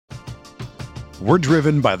We're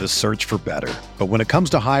driven by the search for better. But when it comes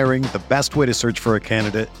to hiring, the best way to search for a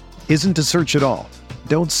candidate isn't to search at all.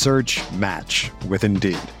 Don't search, match with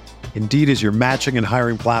Indeed. Indeed is your matching and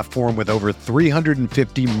hiring platform with over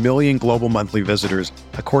 350 million global monthly visitors,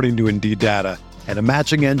 according to Indeed data, and a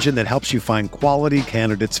matching engine that helps you find quality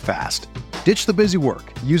candidates fast. Ditch the busy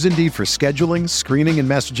work. Use Indeed for scheduling, screening, and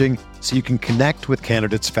messaging so you can connect with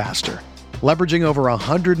candidates faster. Leveraging over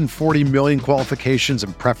 140 million qualifications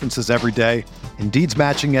and preferences every day, Indeed's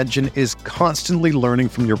matching engine is constantly learning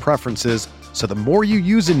from your preferences, so the more you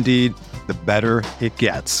use Indeed, the better it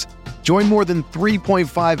gets. Join more than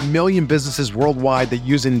 3.5 million businesses worldwide that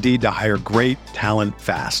use Indeed to hire great talent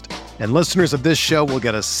fast. And listeners of this show will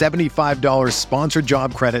get a $75 sponsored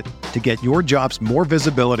job credit to get your jobs more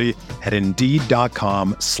visibility at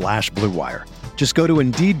Indeed.com/Blue Wire. Just go to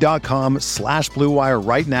Indeed.com/Blue Wire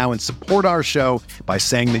right now and support our show by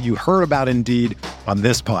saying that you heard about Indeed on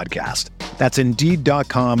this podcast. That's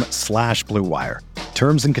Indeed.com/Blue Wire.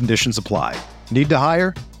 Terms and conditions apply. Need to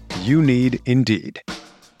hire? You need Indeed.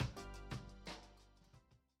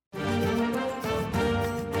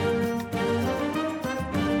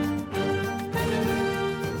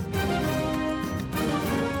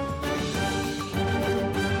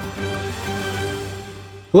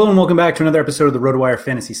 Hello and welcome back to another episode of the RotoWire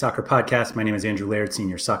Fantasy Soccer Podcast. My name is Andrew Laird,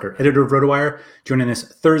 Senior Soccer Editor of RotoWire. Joining us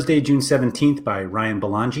Thursday, June 17th by Ryan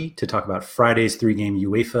Belangi to talk about Friday's three-game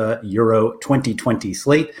UEFA Euro 2020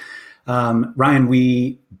 slate. Ryan,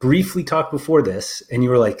 we briefly talked before this, and you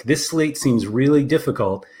were like, this slate seems really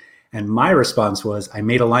difficult. And my response was, I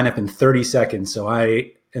made a lineup in 30 seconds, so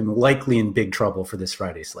I am likely in big trouble for this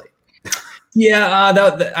Friday slate. Yeah,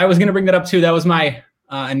 I was going to bring that up too. That was my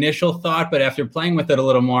initial thought, but after playing with it a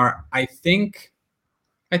little more, I think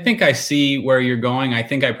I see where you're going. I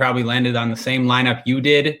think I probably landed on the same lineup you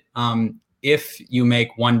did. If you make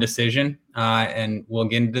one decision, and we'll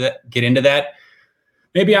get into that.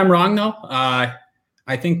 Maybe I'm wrong though.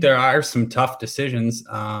 I think there are some tough decisions.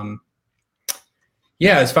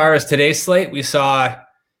 As far as today's slate, we saw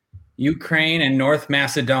Ukraine and North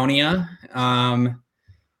Macedonia.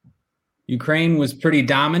 Ukraine was pretty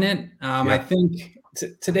dominant. I think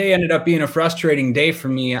today ended up being a frustrating day for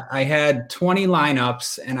me. I had 20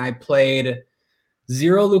 lineups and I played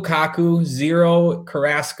 0 Lukaku, 0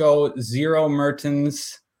 Carrasco, 0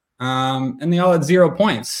 Mertens, and they all had 0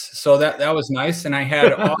 points. So that was nice. And I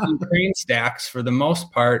had all Ukraine stacks for the most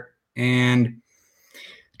part and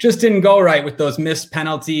just didn't go right with those missed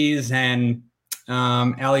penalties. And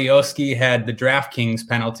Alioski had the DraftKings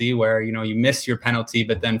penalty where, you miss your penalty,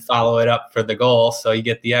 but then follow it up for the goal. So you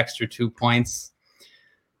get the extra 2 points.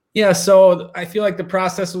 Yeah, so I feel like the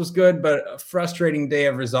process was good, but a frustrating day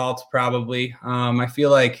of results probably. I feel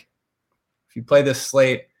like if you play this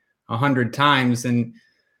slate 100 times and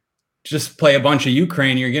just play a bunch of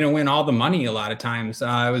Ukraine, you're going to win all the money a lot of times.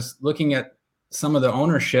 I was looking at some of the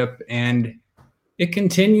ownership, and it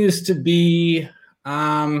continues to be,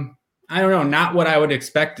 I don't know, not what I would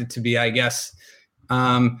expect it to be, I guess.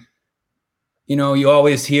 You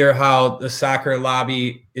always hear how the soccer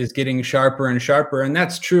lobby is getting sharper and sharper, and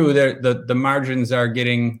that's true. The margins are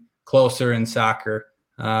getting closer in soccer.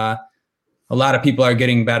 A lot of people are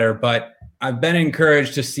getting better, but I've been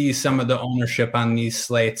encouraged to see some of the ownership on these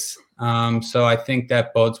slates. So I think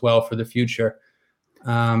that bodes well for the future.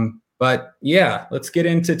 But yeah, let's get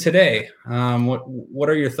into today. What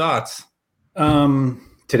are your thoughts?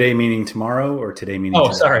 Today meaning tomorrow or today meaning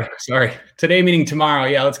today? Sorry. Today meaning tomorrow.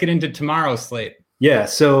 Yeah, let's get into tomorrow's slate. Yeah,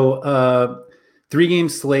 so 3-game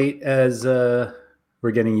slate as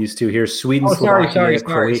we're getting used to here. Sweden, Slovakia,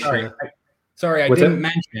 Croatia. Sorry, I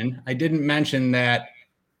didn't mention that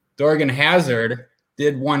Thorgan Hazard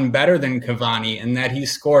did one better than Cavani in that he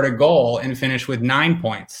scored a goal and finished with 9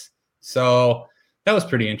 points. So that was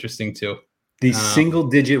pretty interesting too. The single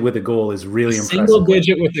digit with a goal is really impressive. Single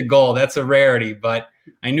digit with a goal, that's a rarity, but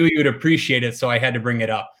I knew you would appreciate it, so I had to bring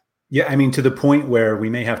it up. Yeah, I mean, to the point where we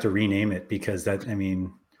may have to rename it because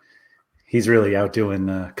he's really outdoing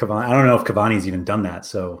Cavani. I don't know if Cavani's even done that,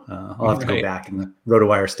 so I'll have to go back in the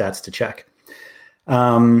RotoWire stats to check.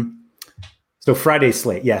 So Friday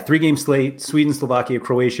slate, 3-game slate: Sweden, Slovakia,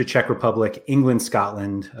 Croatia, Czech Republic, England,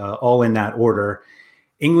 Scotland, all in that order.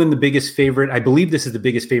 England, the biggest favorite. I believe this is the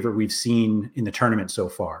biggest favorite we've seen in the tournament so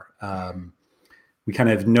far. We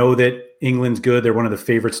kind of know that England's good. They're one of the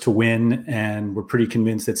favorites to win, and we're pretty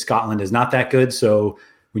convinced that Scotland is not that good. So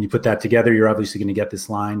when you put that together, you're obviously going to get this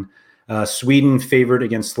line. Sweden favored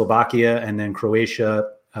against Slovakia, and then Croatia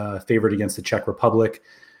favored against the Czech Republic.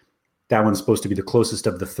 That one's supposed to be the closest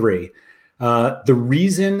of the three. The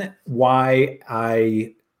reason why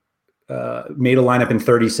I made a lineup in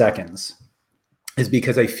 30 seconds is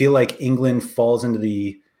because I feel like England falls into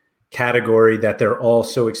the category that they're all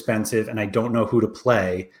so expensive and I don't know who to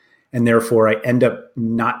play. And therefore I end up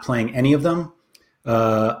not playing any of them.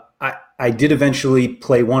 I did eventually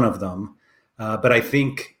play one of them. But I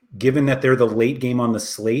think given that they're the late game on the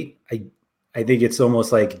slate, I think it's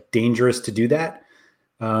almost like dangerous to do that.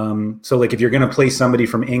 So like if you're going to play somebody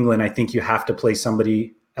from England, I think you have to play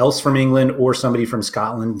somebody else from England or somebody from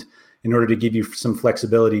Scotland in order to give you some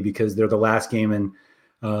flexibility, because they're the last game. And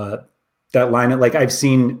that lineup, like I've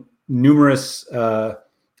seen numerous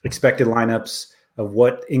expected lineups of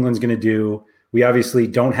what England's going to do. We obviously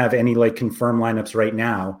don't have any like confirmed lineups right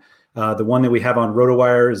now. The one that we have on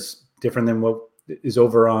RotoWire is different than what is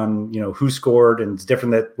over on, who scored, and it's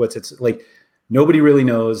different that it's like nobody really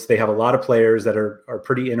knows. They have a lot of players that are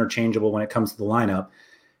pretty interchangeable when it comes to the lineup.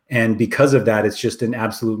 And because of that, it's just an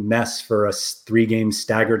absolute mess for a 3-game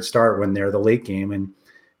staggered start when they're the late game. And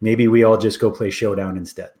maybe we all just go play Showdown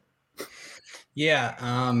instead. Yeah.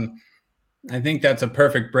 I think that's a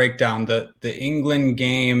perfect breakdown. The England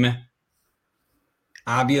game,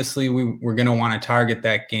 obviously we're going to want to target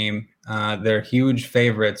that game. They're huge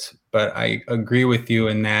favorites, but I agree with you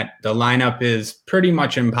in that the lineup is pretty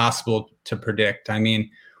much impossible to predict. I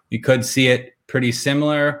mean, we could see it pretty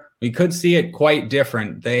similar. We could see it quite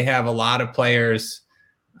different. They have a lot of players,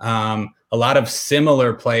 a lot of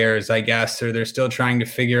similar players, I guess, or they're still trying to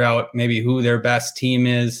figure out maybe who their best team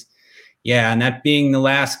is. Yeah, and that being the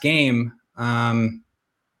last game,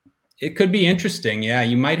 it could be interesting. Yeah,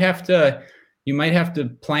 you might have to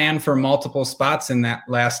plan for multiple spots in that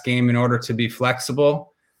last game in order to be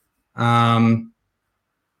flexible. So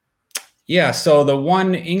the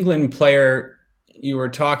one England player you were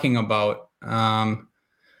talking about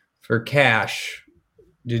for cash,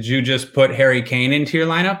 did you just put Harry Kane into your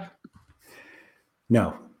lineup?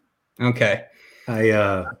 No. Okay.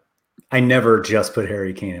 I never just put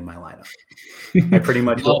Harry Kane in my lineup. I pretty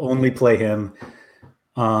much will only play him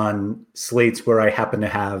on slates where I happen to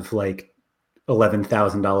have like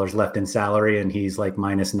 $11,000 left in salary and he's like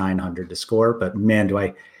minus 900 to score. But man, do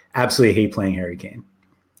I absolutely hate playing Harry Kane.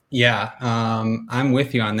 Yeah, I'm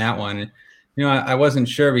with you on that one. I wasn't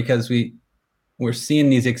sure because we're seeing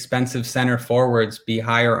these expensive center forwards be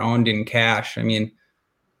higher owned in cash. I mean,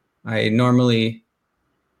 I normally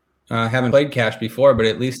haven't played cash before, but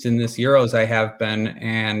at least in this Euros I have been,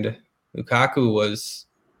 and Lukaku was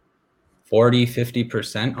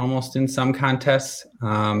 40-50% almost in some contests.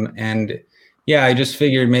 And yeah, I just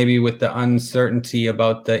figured maybe with the uncertainty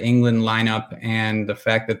about the England lineup and the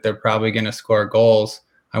fact that they're probably going to score goals,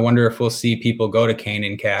 I wonder if we'll see people go to Kane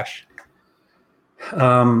in cash.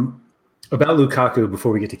 About Lukaku,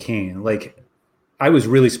 before we get to Kane, like I was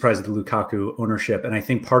really surprised at the Lukaku ownership. And I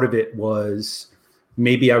think part of it was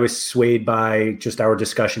maybe I was swayed by just our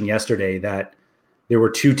discussion yesterday that there were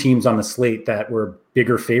 2 teams on the slate that were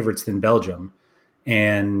bigger favorites than Belgium,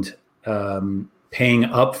 and paying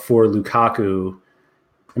up for Lukaku.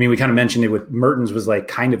 I mean, we kind of mentioned it with Mertens was like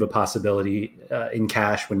kind of a possibility in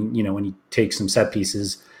cash when you take some set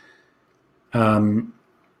pieces.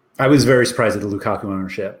 I was very surprised at the Lukaku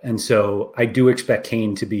ownership. And so I do expect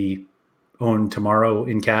Kane to be owned tomorrow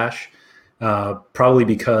in cash, probably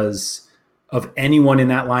because of anyone in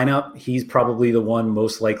that lineup. He's probably the one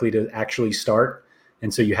most likely to actually start.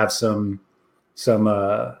 And so you have some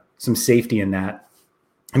safety in that.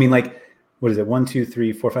 I mean, like, what is it? 1, 2,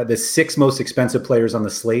 3, 4, 5. The 6 most expensive players on the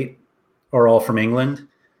slate are all from England.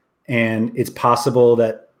 And it's possible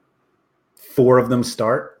that 4 of them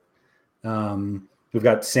start. We've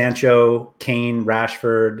got Sancho, Kane,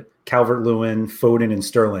 Rashford, Calvert-Lewin, Foden, and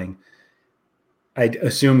Sterling. I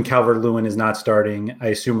assume Calvert-Lewin is not starting. I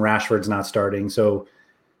assume Rashford's not starting. So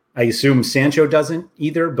I assume Sancho doesn't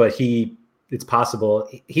either, but it's possible.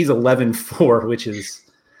 He's 11-4, which is,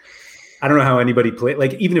 I don't know how anybody play.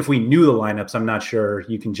 Like, even if we knew the lineups, I'm not sure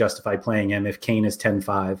you can justify playing him if Kane is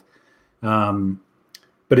 10-5.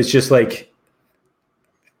 But it's just like,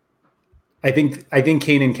 I think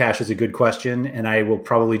Kane in cash is a good question, and I will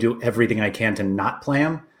probably do everything I can to not play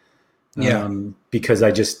him. Because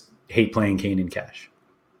I just hate playing Kane in cash.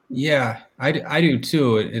 Yeah, I do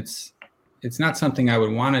too. It's not something I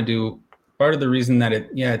would want to do. Part of the reason that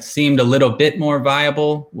it seemed a little bit more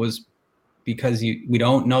viable was because we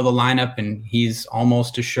don't know the lineup and he's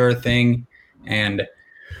almost a sure thing. And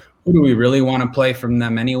who do we really want to play from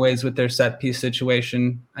them anyways with their set piece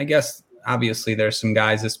situation? I guess obviously there's some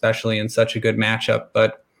guys, especially in such a good matchup,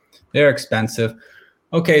 but they're expensive.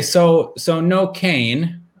 Okay, so no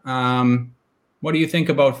Kane. What do you think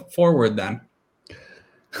about forward then?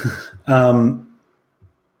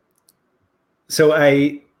 So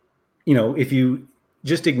if you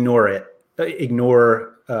just ignore it,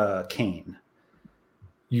 ignore Kane.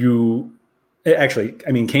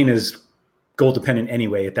 Kane is goal dependent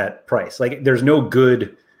anyway at that price. Like there's no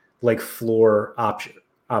good like floor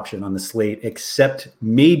option on the slate except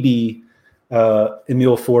maybe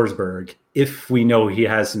Emil Forsberg if we know he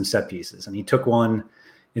has some set pieces, and he took one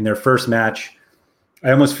in their first match.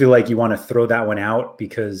 I almost feel like you want to throw that one out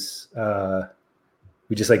because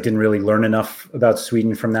we just like didn't really learn enough about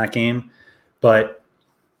Sweden from that game. But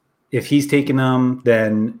if he's taking them,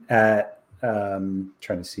 then at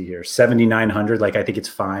trying to see here, 7,900, like I think it's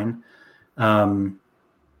fine. But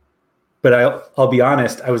I'll be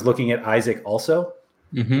honest, I was looking at Isaac also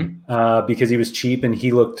because he was cheap and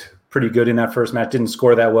he looked pretty good in that first match. Didn't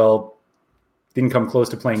score that well, didn't come close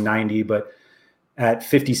to playing 90, but at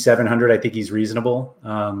 5,700, I think he's reasonable.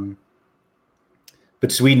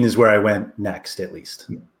 But Sweden is where I went next, at least.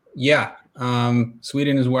 Yeah,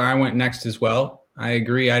 Sweden is where I went next as well. I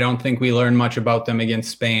agree. I don't think we learned much about them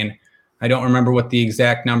against Spain. I don't remember what the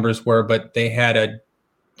exact numbers were, but they had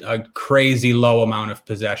a crazy low amount of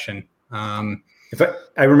possession. If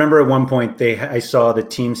I remember at one point, I saw the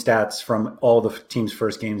team stats from all the team's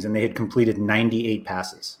first games, and they had completed 98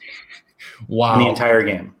 passes. Wow! In the entire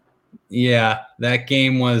game. Yeah, that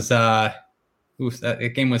game was that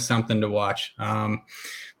game was something to watch.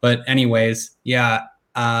 But anyways, yeah,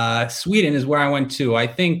 Sweden is where I went to. I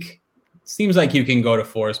think it seems like you can go to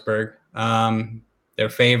Forsberg. They're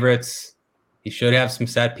favorites. He should have some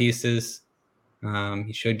set pieces.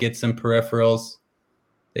 He should get some peripherals.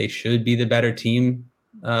 They should be the better team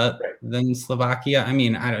than Slovakia. I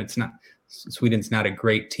mean, Sweden's not a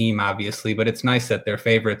great team, obviously, but it's nice that they're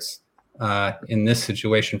favorites in this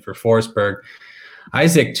situation for Forsberg.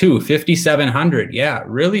 Isaac too, 5,700. Yeah,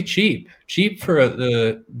 really cheap for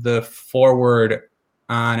the forward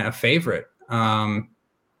on a favorite.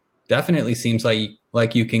 Definitely seems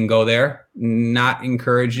like you can go there. Not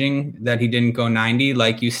encouraging that he didn't go 90,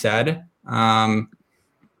 like you said.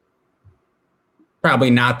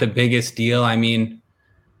 Probably not the biggest deal. I mean,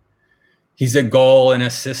 he's a goal and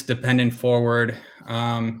assist dependent forward.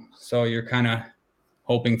 So you're kind of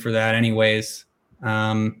hoping for that anyways.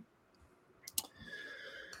 The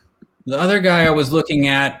other guy I was looking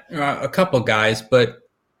at, a couple guys, but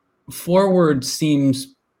forward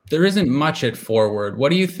seems there isn't much at forward.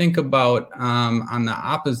 What do you think about on the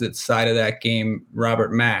opposite side of that game,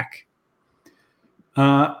 Robert Mack?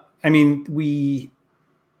 I mean,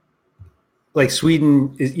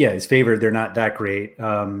 Sweden is favored. They're not that great.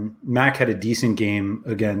 Mack had a decent game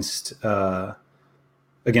against Poland,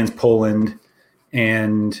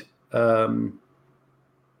 and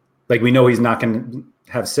we know he's not going to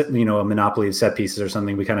have a monopoly of set pieces or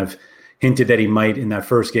something. We kind of hinted that he might in that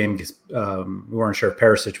first game because we weren't sure if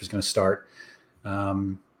Perisic was going to start.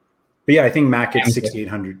 But yeah, I think Mack at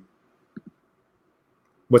 6,800.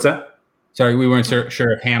 What's that? Sorry, we weren't sure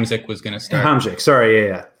if Hamzik was going to start. Hamzik, sorry,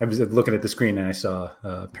 yeah. I was looking at the screen and I saw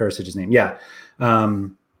Perisic's name. Yeah,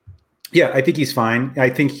 I think he's fine. I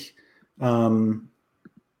think he's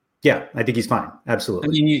fine. Absolutely.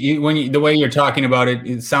 I mean, the way you're talking about it,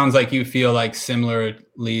 it sounds like you feel like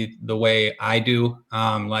similarly the way I do.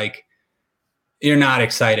 Like you're not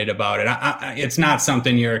excited about it. It's not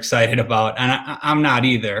something you're excited about, and I'm not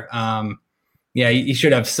either. Yeah, he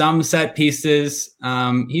should have some set pieces.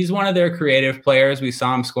 He's one of their creative players. We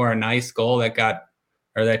saw him score a nice goal that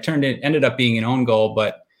ended up being an own goal,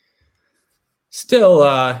 but still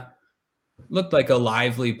looked like a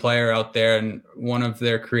lively player out there and one of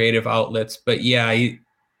their creative outlets. But yeah,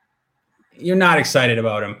 you're not excited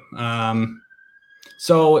about him.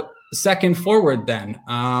 So second forward then,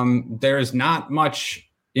 there's not much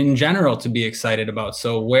in general to be excited about.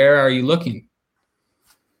 So where are you looking?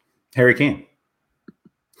 Harry Kane.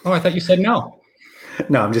 Oh, I thought you said no.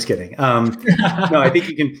 No, I'm just kidding. No, I think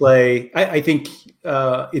you can play. I think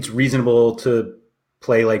it's reasonable to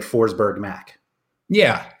play like Forsberg Mack.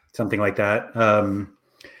 Yeah. Something like that.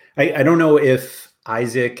 I don't know if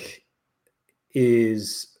Isaac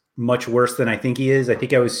is much worse than I think he is. I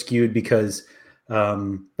think I was skewed because,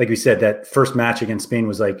 like we said, that first match against Spain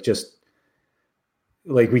was we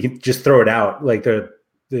could just throw it out. Like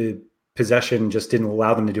the possession just didn't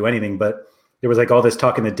allow them to do anything. But there was all this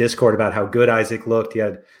talk in the Discord about how good Isaac looked. He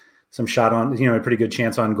had some shot on, a pretty good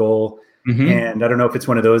chance on goal. Mm-hmm. And I don't know if it's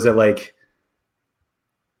one of those that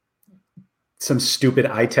some stupid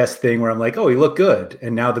eye test thing where I'm like, oh, he looked good.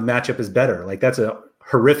 And now the matchup is better. That's a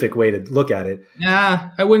horrific way to look at it.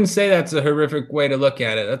 Yeah, I wouldn't say that's a horrific way to look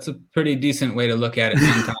at it. That's a pretty decent way to look at it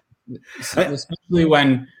sometimes. Especially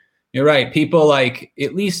when you're right. People at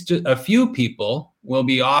least a few people will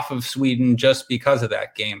be off of Sweden just because of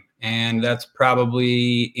that game. And that's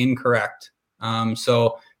probably incorrect.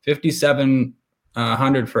 So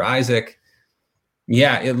 5,700 for Isaac.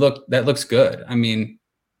 Yeah, that looks good. I mean,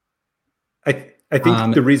 I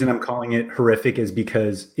think the reason I'm calling it horrific is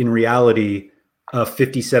because in reality, a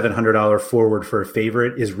 $5,700 forward for a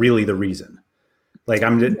favorite is really the reason. Like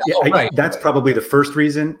that's probably the first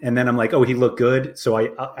reason. And then I'm like, oh, he looked good. So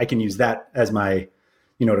I can use that as my,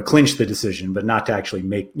 to clinch the decision, but not to actually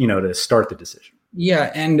make, to start the decision.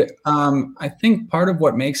 Yeah. And I think part of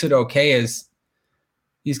what makes it okay is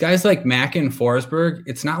these guys like Mack and Forsberg,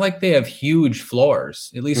 it's not like they have huge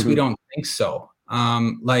floors. At least we don't think so.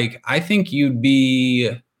 I think you'd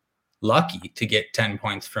be lucky to get 10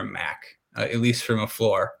 points from Mack, at least from a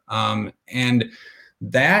floor. And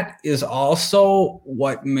that is also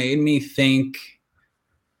what made me think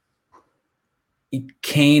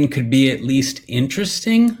Kane could be at least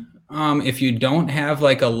interesting. If you don't have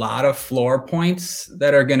like a lot of floor points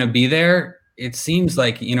that are going to be there, it seems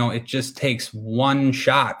like, it just takes one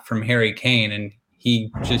shot from Harry Kane and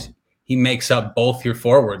he makes up both your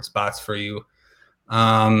forward spots for you.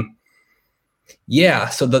 So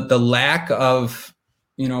the lack of,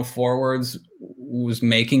 forwards was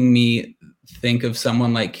making me think of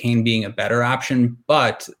someone like Kane being a better option.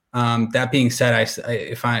 But that being said,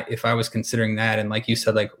 if I was considering that, and like you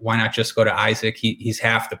said, like, why not just go to Isaac? He's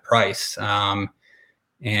half the price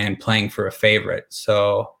and playing for a favorite.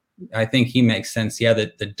 So I think he makes sense. Yeah,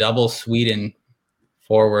 the double Sweden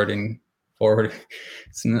forward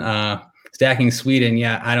stacking Sweden.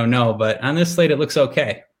 Yeah, I don't know, but on this slate it looks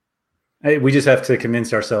okay. We just have to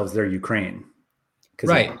convince ourselves they're Ukraine,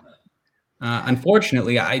 right?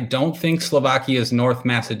 Unfortunately, I don't think Slovakia is North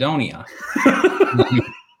Macedonia.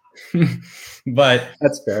 But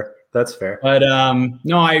that's fair. But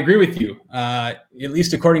no, I agree with you. At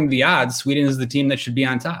least according to the odds, Sweden is the team that should be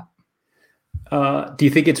on top. Do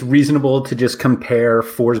you think it's reasonable to just compare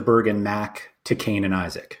Forsberg and Mack to Kane and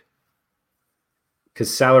Isaac?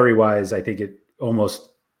 Because salary-wise, I think it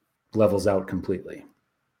almost levels out completely.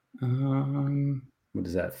 What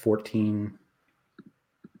is that? 14,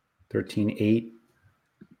 13, 8?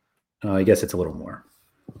 I guess it's a little more.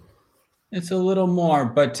 It's a little more,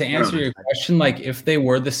 but to answer your question, like if they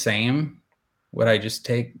were the same, would I just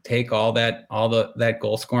take all that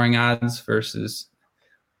goal scoring odds versus?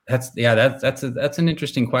 That's an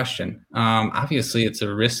interesting question. Obviously, it's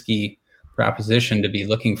a risky proposition to be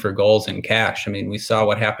looking for goals in cash. I mean, we saw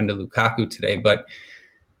what happened to Lukaku today, but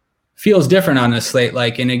feels different on this slate.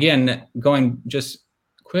 Like, and again, going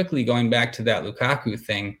back to that Lukaku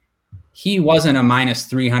thing, he wasn't a minus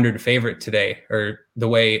 300 favorite today, or the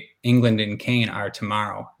way England and Kane are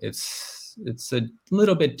tomorrow. It's a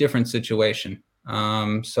little bit different situation.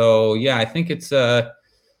 So yeah, I think it's a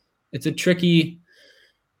tricky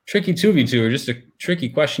 2v2, or just a tricky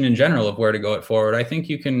question in general of where to go it forward. I think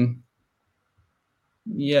you can.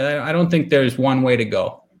 Yeah, I don't think there's one way to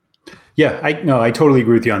go. Yeah, I totally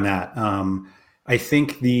agree with you on that. I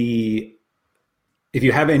think if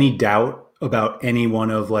you have any doubt about any one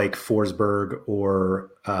of like Forsberg or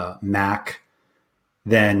Mack,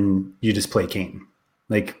 then you just play Kane.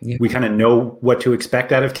 Like we kind of know what to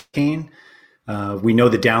expect out of Kane. We know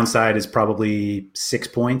the downside is probably 6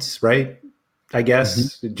 points, right? I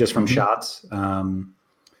guess just from shots. And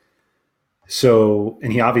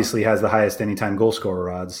he obviously has the highest anytime goal scorer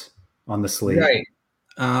odds on the slate. Right.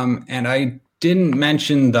 And I didn't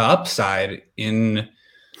mention the upside in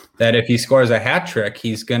that if he scores a hat trick,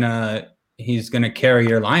 he's gonna carry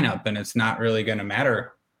your lineup, and it's not really gonna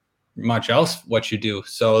matter much else what you do.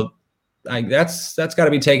 So that's got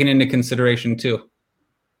to be taken into consideration too.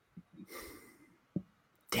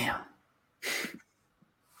 Damn.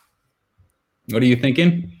 What are you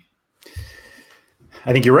thinking?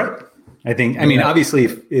 I think you're right. I mean, obviously,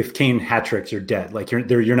 if Kane hat tricks, you're dead. Like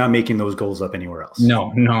you're not making those goals up anywhere else.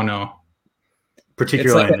 No.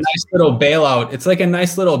 Particularly, it's like a nice little bailout. It's like a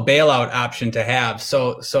nice little bailout option to have.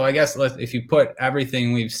 So I guess if you put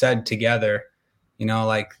everything we've said together,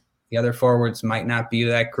 like the other forwards might not be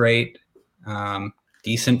that great.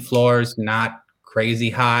 Decent floors, not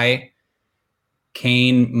crazy high.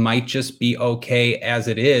 Kane might just be okay as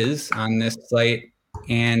it is on this slate,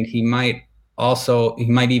 and he's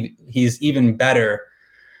even better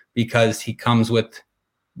because he comes with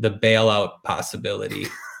the bailout possibility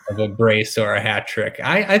of a brace or a hat trick.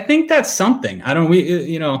 I think that's something. I'm not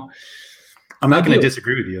going to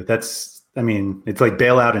disagree with you. It's like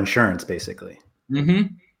bailout insurance basically.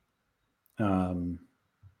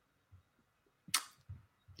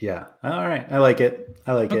 Yeah. All right. I like it.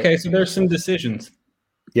 Okay. So there's some decisions.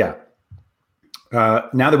 Yeah. Now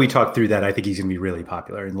that we talked through that, I think he's going to be really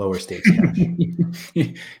popular in lower stakes cash.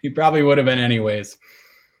 He probably would have been anyways.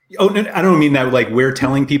 Oh, no, I don't mean that like we're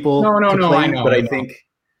telling people No, play, I know. But I think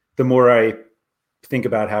the more I think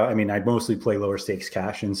about how, I mostly play lower stakes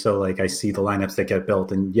cash. And so like I see the lineups that get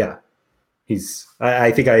built, and yeah,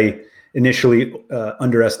 I think I initially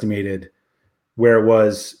underestimated where it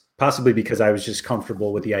was, possibly because I was just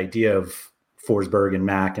comfortable with the idea of Forsberg and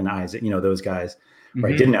Mac and Isaac, those guys,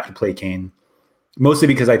 where I didn't have to play Kane. Mostly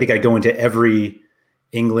because I think I go into every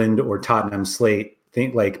England or Tottenham slate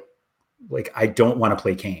think like I don't want to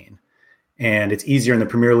play Kane, and it's easier in the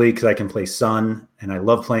Premier League because I can play Son, and I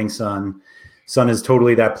love playing Son. Son is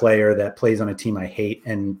totally that player that plays on a team I hate,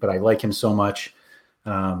 but I like him so much.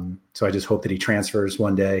 So I just hope that he transfers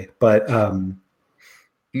one day. But I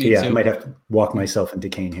might have to walk myself into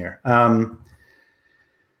Kane here.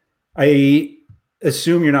 I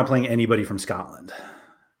assume you're not playing anybody from Scotland.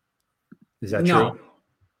 Is that true?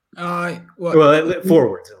 Well,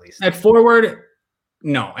 forwards at least. At forward,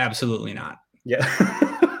 no, absolutely not. Yeah.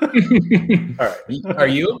 All right. Are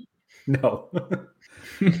you? No.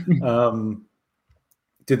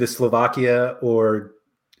 Did the Slovakia or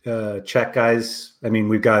Czech guys?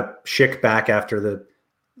 We've got Schick back after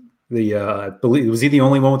I believe, was he the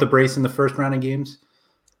only one with a brace in the first round of games?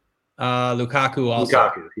 Lukaku also.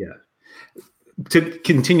 Lukaku, yeah. To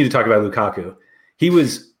continue to talk about Lukaku, he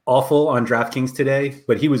was awful on DraftKings today,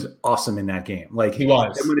 but he was awesome in that game. Like he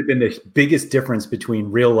was. That would have been the biggest difference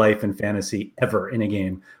between real life and fantasy ever in a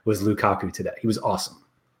game was Lukaku today. He was awesome.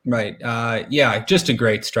 Right. Just a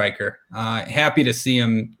great striker. Happy to see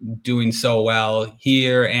him doing so well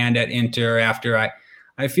here and at Inter after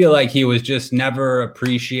I feel like he was just never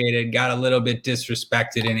appreciated, got a little bit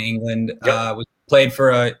disrespected in England, was played for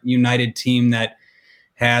a United team that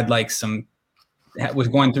had was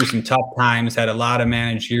going through some tough times, had a lot of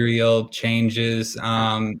managerial changes.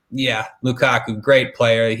 Lukaku, great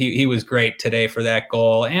player. He was great today for that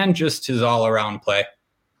goal and just his all-around play.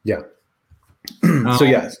 Yeah. So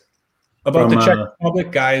yes. About the Czech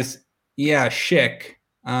Republic guys, Schick,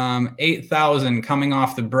 8,000 coming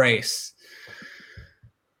off the brace.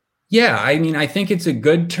 Yeah, I think it's a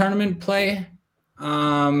good tournament play.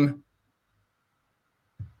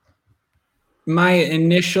 My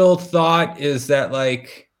initial thought is that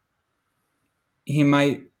he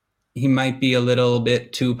might be a little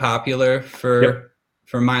bit too popular for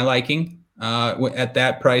my liking at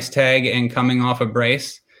that price tag and coming off a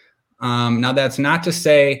brace. Now that's not to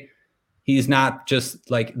say he's not just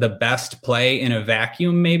the best play in a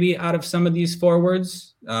vacuum, maybe out of some of these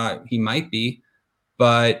forwards. He might be,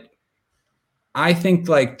 but I think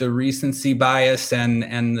the recency bias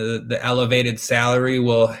and the elevated salary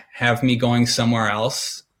will have me going somewhere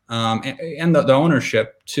else. And the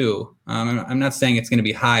ownership too. I'm not saying it's going to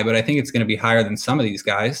be high, but I think it's going to be higher than some of these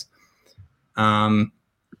guys. So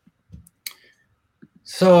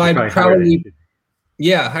I'd probably,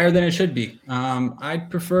 higher than it should be. I'd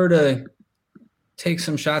prefer to take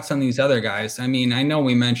some shots on these other guys. I know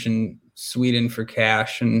we mentioned Sweden for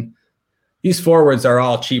cash, and these forwards are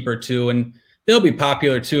all cheaper too, and they'll be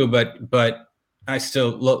popular too, but I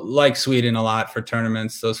still like Sweden a lot for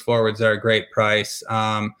tournaments. Those forwards are a great price.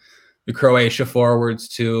 The Croatia forwards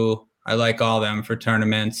too. I like all them for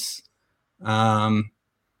tournaments.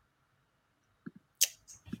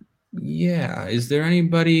 Is there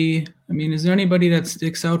anybody that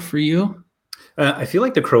sticks out for you? I feel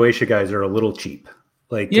like the Croatia guys are a little cheap.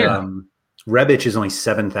 Rebic is only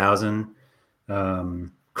 7,000.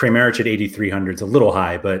 Kramaric at 8,300 is a little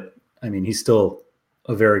high, but he's still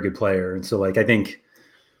a very good player. And so I think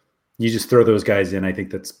you just throw those guys in. I think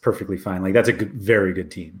that's perfectly fine. That's a very good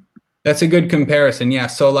team. That's a good comparison. Yeah.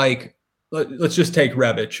 So let's just take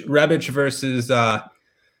Rebic. Rebic versus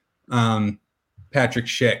Patrick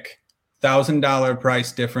Schick, $1,000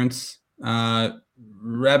 price difference.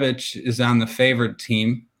 Rebic is on the favored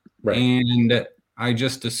team, right? And I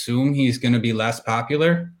just assume he's going to be less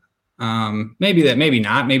popular. Maybe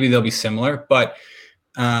not. Maybe they'll be similar, but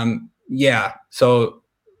So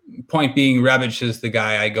point being, Rebic is the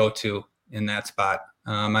guy I go to in that spot.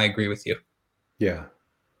 I agree with you. Yeah.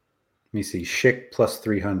 Let me see. Schick plus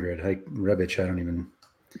 300. Rebic,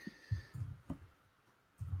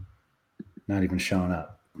 not even showing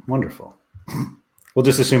up. Wonderful. We'll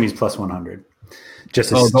just assume he's plus 100.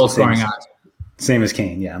 Just as goal scoring odds. Same as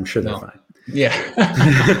Kane. Yeah, I'm sure they're fine.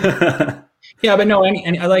 Yeah. Yeah, but no,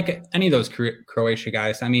 I like any of those Croatia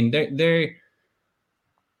guys.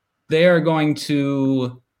 They are going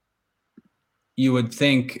to, you would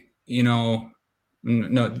think, no,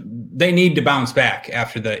 they need to bounce back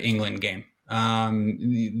after the England game.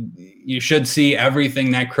 You should see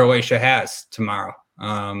everything that Croatia has tomorrow.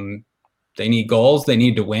 They need goals. They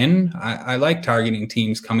need to win. I like targeting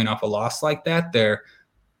teams coming off a loss like that. They're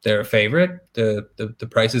a favorite. The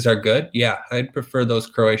prices are good. Yeah, I'd prefer those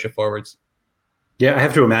Croatia forwards. Yeah, I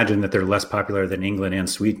have to imagine that they're less popular than England and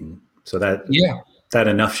Sweden. So that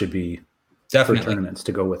enough should be definitely for tournaments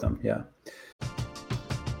to go with them. Yeah.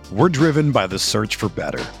 We're driven by the search for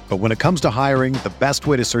better. But when it comes to hiring, the best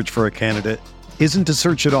way to search for a candidate isn't to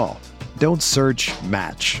search at all. Don't search,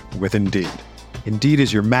 match with Indeed. Indeed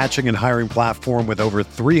is your matching and hiring platform with over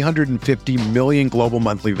 350 million global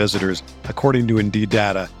monthly visitors, according to Indeed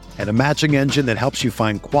data, and a matching engine that helps you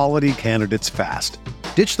find quality candidates fast.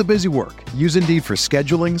 Ditch the busy work. Use Indeed for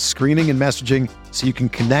scheduling, screening, and messaging so you can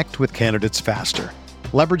connect with candidates faster.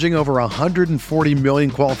 Leveraging over 140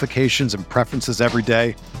 million qualifications and preferences every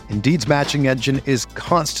day, Indeed's matching engine is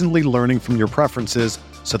constantly learning from your preferences,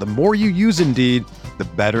 so the more you use Indeed, the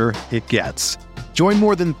better it gets. Join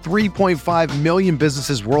more than 3.5 million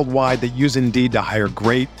businesses worldwide that use Indeed to hire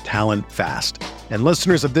great talent fast. And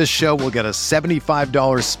listeners of this show will get a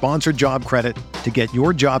 $75 sponsored job credit to get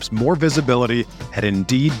your jobs more visibility at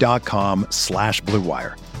Indeed.com/Blue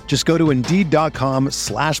Wire. Just go to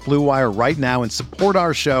Indeed.com/Blue Wire right now and support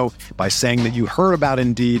our show by saying that you heard about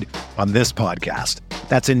Indeed on this podcast.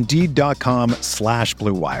 That's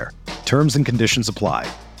Indeed.com/Blue Wire. Terms and conditions apply.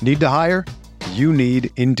 Need to hire? You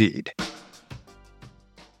need Indeed.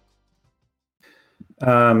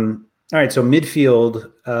 All right. So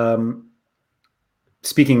midfield,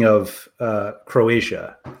 speaking of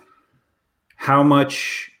Croatia, how long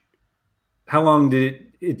did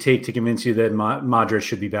it take to convince you that Modric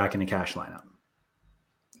should be back in the cash lineup?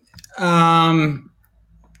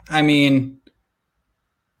 I mean,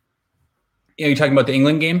 you're talking about the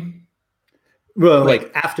England game? Well,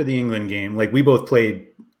 like after the England game, like we both played,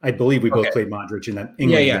 I believe we both played Modric in that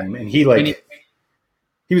England game, and he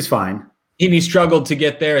was fine. He struggled to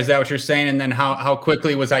get there. Is that what you're saying? And then how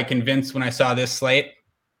quickly was I convinced when I saw this slate?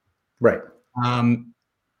 Right.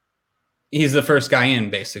 He's the first guy in,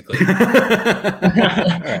 basically.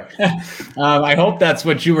 I hope that's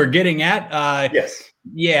what you were getting at. Yes.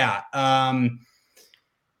 Yeah.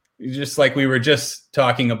 Just like we were just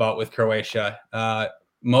talking about with Croatia.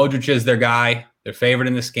 Modric is their guy. They're favored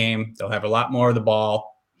in this game. They'll have a lot more of the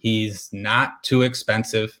ball. He's not too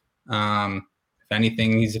expensive. If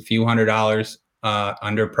anything, he's a few $100s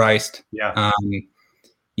underpriced. Yeah.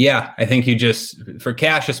 I think you just, for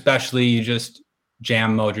cash especially, you just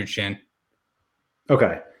jam Modric in.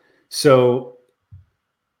 Okay. So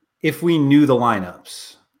if we knew the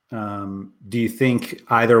lineups, do you think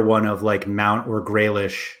either one of like Mount or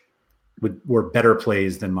Grealish were better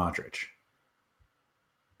plays than Modric?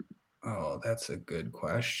 Oh, that's a good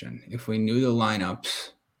question. If we knew the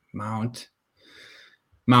lineups, Mount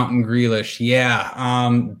and Grealish,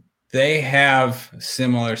 they have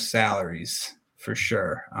similar salaries for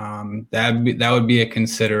sure. That would be a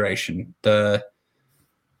consideration. The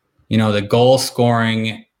goal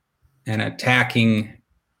scoring and attacking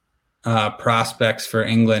prospects for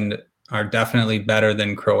England are definitely better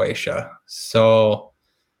than Croatia. So,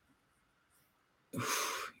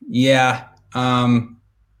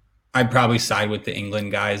 I'd probably side with the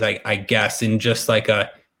England guys, I guess, in just like a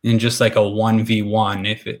 1v1,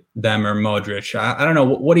 if them or Modric. I don't know.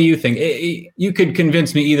 What do you think? You could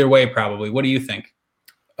convince me either way, probably. What do you think?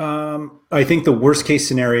 I think the worst case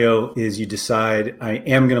scenario is you decide I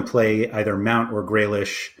am going to play either Mount or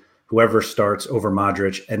Grealish, whoever starts over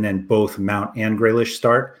Modric, and then both Mount and Grealish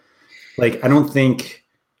start. Like, I don't think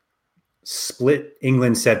split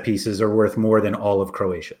England set pieces are worth more than all of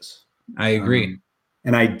Croatia's. I agree.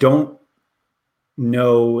 And I don't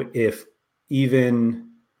know if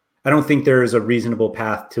I don't think there is a reasonable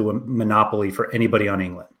path to a monopoly for anybody on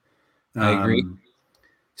England. I agree.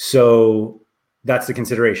 So that's the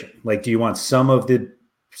consideration. Like, do you want some of the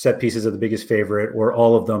set pieces of the biggest favorite or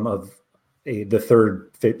all of them of the third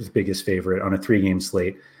biggest favorite on a 3-game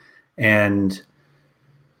slate? And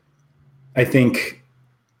I think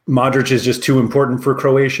Modric is just too important for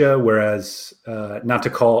Croatia, whereas not to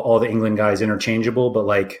call all the England guys interchangeable, but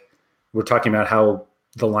like we're talking about how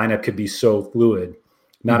the lineup could be so fluid.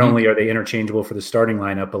 Not only are they interchangeable for the starting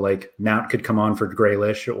lineup, but like Mount could come on for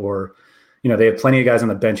Grealish, or, they have plenty of guys on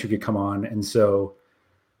the bench who could come on. And so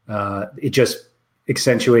it just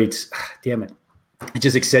accentuates, it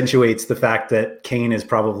just accentuates the fact that Kane is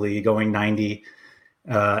probably going 90.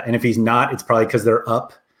 And if he's not, it's probably because they're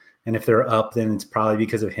up. And if they're up, then it's probably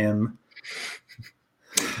because of him.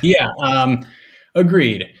 Yeah,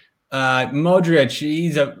 agreed. Modric,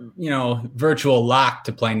 he's a virtual lock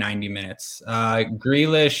to play 90 minutes.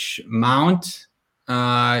 Grealish, Mount,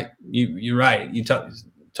 you're right. You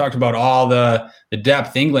talked about all the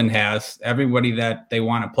depth England has, everybody that they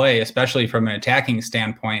want to play, especially from an attacking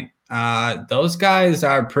standpoint. Those guys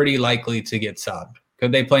are pretty likely to get subbed.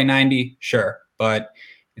 Could they play 90? Sure. But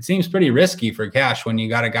it seems pretty risky for cash when you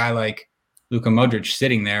got a guy like Luka Modric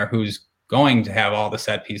sitting there who's going to have all the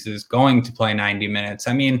set pieces, going to play 90 minutes.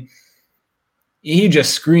 I mean, he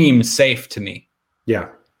just screams safe to me. Yeah.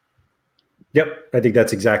 Yep. I think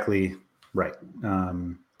that's exactly right.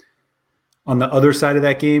 On the other side of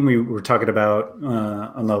that game, we were talking about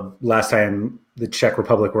on the last time the Czech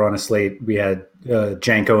Republic were on a slate, we had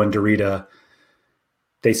Janko and Dorita.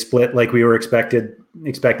 They split like we were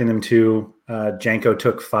expecting them to. Janko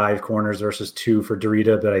took 5 corners versus 2 for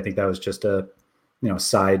Dorita, but I think that was just a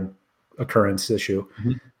side occurrence issue.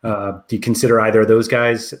 Mm-hmm. Do you consider either of those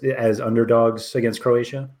guys as underdogs against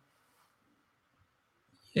Croatia?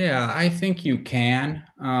 Yeah, I think you can.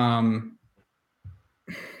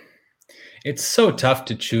 It's so tough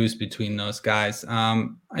to choose between those guys.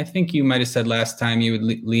 I think you might have said last time you would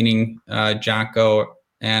leaning Janko,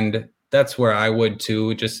 and that's where I would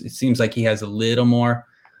too. It seems like he has a little more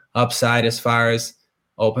upside as far as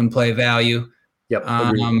open play value. Yep.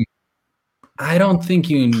 I don't think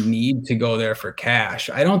you need to go there for cash.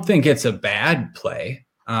 I don't think it's a bad play.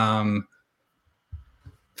 For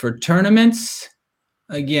tournaments,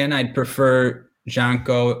 again, I'd prefer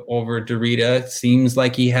Janko over Dorita. Seems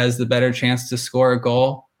like he has the better chance to score a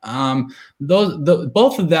goal.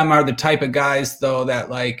 Both of them are the type of guys, though,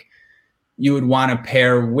 that like you would want to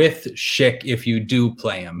pair with Schick if you do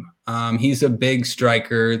play him. He's a big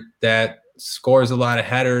striker that scores a lot of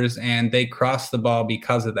headers, and they cross the ball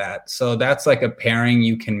because of that. So that's like a pairing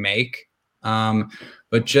you can make.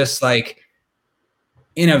 But just like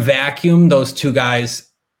in a vacuum, those two guys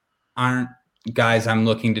aren't guys I'm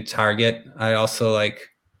looking to target. I also I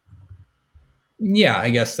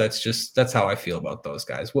guess that's how I feel about those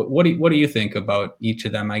guys. What do you think about each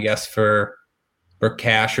of them, I guess, for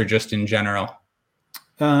cash or just in general?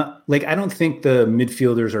 I don't think the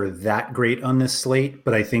midfielders are that great on this slate,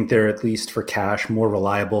 but I think they're, at least for cash, more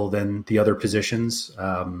reliable than the other positions.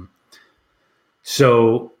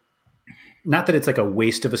 So not that it's like a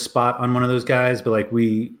waste of a spot on one of those guys, but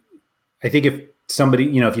I think if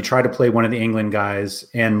somebody, if you try to play one of the England guys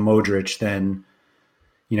and Modric, then,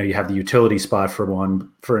 you have the utility spot for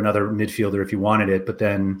another midfielder if you wanted it. But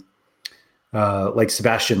then like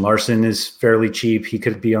Sebastian Larsson is fairly cheap. He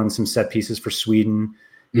could be on some set pieces for Sweden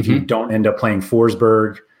if you don't end up playing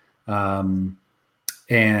Forsberg. And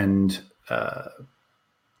I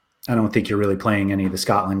don't think you're really playing any of the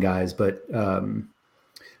Scotland guys, but I don't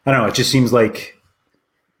know. It just seems like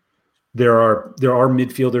there are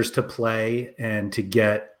midfielders to play, and to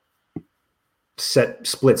get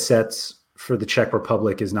split sets for the Czech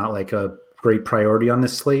Republic is not like a great priority on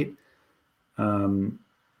this slate.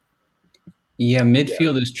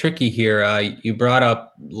 Midfield is tricky here. You brought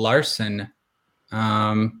up Larson.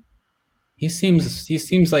 He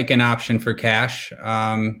seems like an option for cash.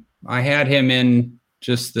 I had him in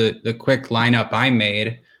just the quick lineup I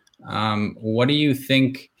made. What do you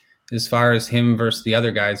think as far as him versus the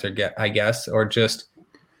other guys I guess, or just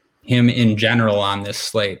him in general on this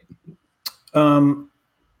slate?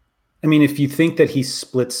 I mean, if you think that he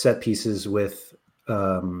splits set pieces with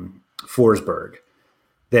Forsberg,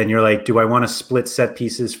 then you're like, do I want to split set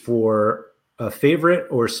pieces for a favorite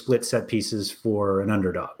or split set pieces for an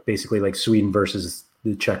underdog? Basically like Sweden versus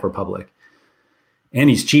the Czech Republic. And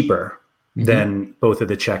he's cheaper than both of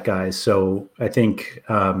the Czech guys. So I think,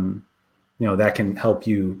 that can help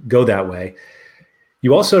you go that way.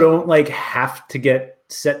 You also don't have to get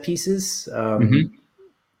set pieces.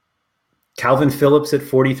 Calvin Phillips at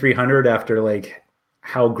 4,300 after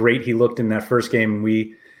how great he looked in that first game.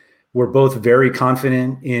 We were both very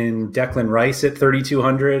confident in Declan Rice at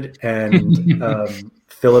 3,200, and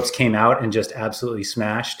Phillips came out and just absolutely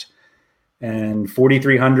smashed. And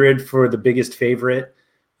 4,300 for the biggest favorite.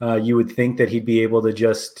 You would think that he'd be able to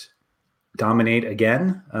just dominate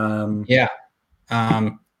again.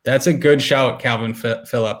 That's a good shout, Calvin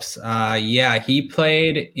Phillips. He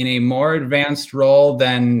played in a more advanced role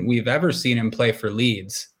than we've ever seen him play for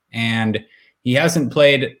Leeds. And he hasn't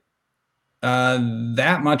played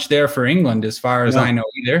that much there for England, as far as I know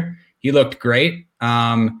either. He looked great.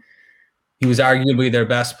 He was arguably their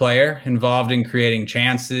best player, involved in creating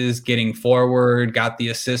chances, getting forward, got the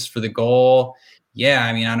assist for the goal. Yeah,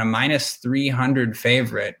 I mean, on a minus 300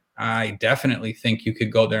 favorite, I definitely think you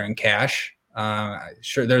could go there and cash.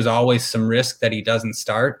 Sure, there's always some risk that he doesn't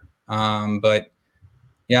start. But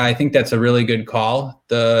Yeah, I think that's a really good call.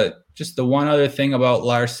 Just the one other thing about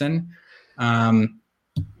Larson,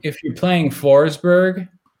 if you're playing Forsberg,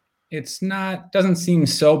 doesn't seem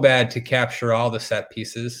so bad to capture all the set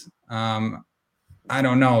pieces. I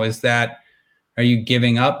don't know. Are you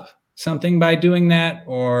giving up something by doing that,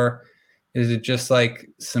 or is it just like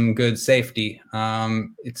some good safety?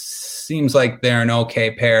 It seems like they're an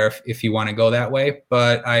okay pair if you want to go that way,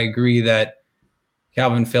 but I agree that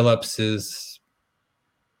Calvin Phillips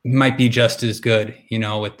might be just as good,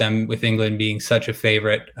 with England being such a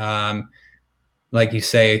favorite. Like you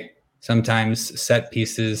say, sometimes set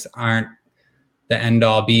pieces aren't the end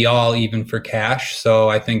all be all, even for cash. So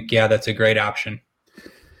I think, that's a great option.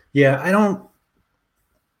 Yeah. I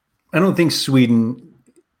don't think Sweden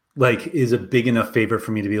is a big enough favorite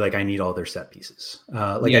for me to be like, I need all their set pieces.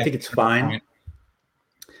 I think it's fine.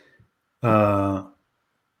 I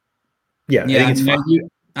think it's fine.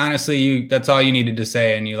 Honestly, that's all you needed to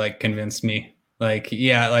say, and you convinced me.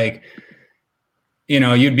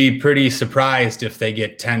 You'd be pretty surprised if they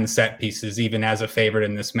get 10 set pieces, even as a favorite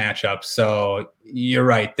in this matchup. So you're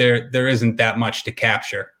right. There isn't that much to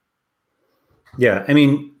capture. Yeah. I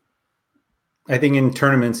mean, I think in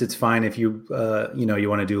tournaments, it's fine if you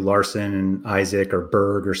want to do Larson and Isaac or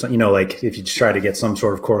Berg or something, if you try to get some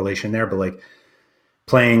sort of correlation there, but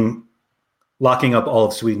locking up all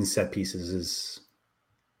of Sweden's set pieces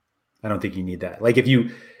I don't think you need that.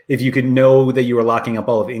 If you could know that you were locking up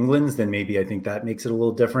all of England's, then maybe I think that makes it a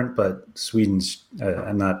little different. But Sweden's,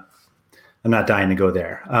 I'm not dying to go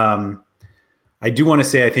there. I do want to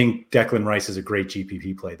say I think Declan Rice is a great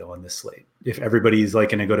GPP play though on this slate. If everybody's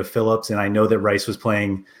going to go to Phillips, and I know that Rice was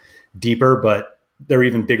playing deeper, but they're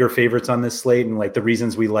even bigger favorites on this slate, and the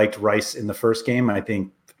reasons we liked Rice in the first game, I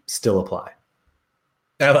think still apply.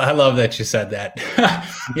 I love that you said that.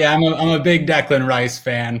 Yeah, I'm a big Declan Rice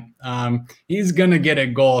fan. He's gonna get a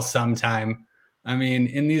goal sometime. I mean,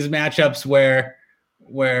 in these matchups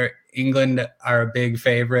where England are a big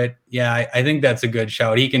favorite, I think that's a good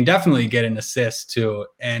shout. He can definitely get an assist too,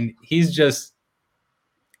 and he's just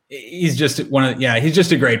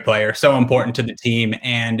a great player, so important to the team.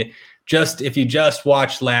 And if you just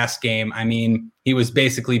watched last game, I mean, he was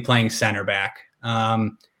basically playing center back.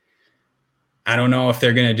 I don't know if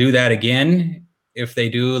they're going to do that again. If they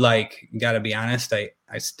do, got to be honest, I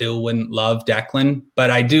still wouldn't love Declan,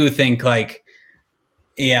 but I do think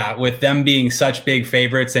with them being such big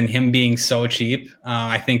favorites and him being so cheap,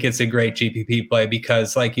 I think it's a great GPP play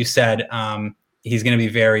because like you said, he's going to be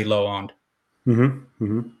very low owned. Mm-hmm.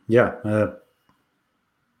 Mm-hmm. Yeah.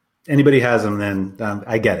 Anybody has him, then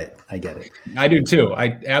I get it. I do too.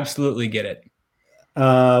 I absolutely get it.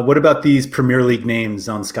 What about these Premier League names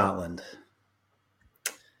on Scotland?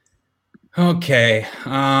 Okay.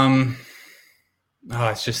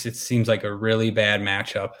 It seems like a really bad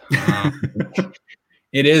matchup.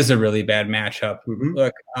 It is a really bad matchup. Mm-hmm.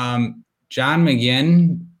 Look, John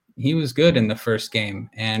McGinn, he was good in the first game,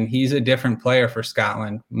 and he's a different player for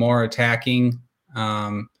Scotland, more attacking.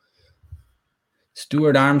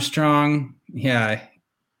 Stuart Armstrong,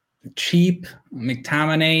 cheap.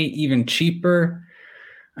 McTominay, even cheaper.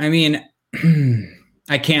 I mean,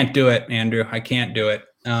 I can't do it, Andrew. I can't do it.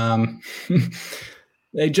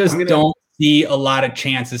 They just don't see a lot of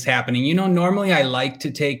chances happening. Normally I like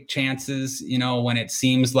to take chances, when it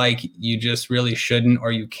seems like you just really shouldn't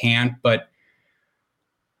or you can't, but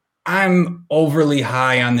I'm overly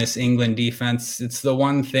high on this England defense. It's the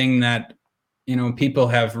one thing that, people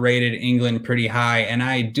have rated England pretty high, and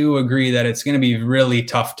I do agree that it's going to be really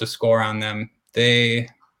tough to score on them. They're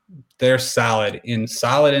solid, and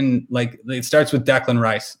it starts with Declan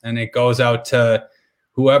Rice and it goes out to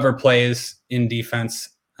whoever plays in defense.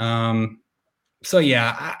 I'm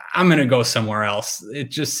going to go somewhere else. It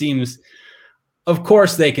just seems, of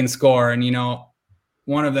course they can score, and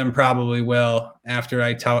one of them probably will after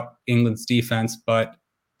I tout England's defense, but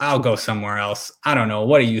I'll go somewhere else. I don't know.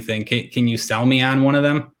 What do you think? Can you sell me on one of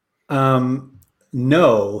them?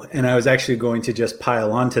 No, and I was actually going to just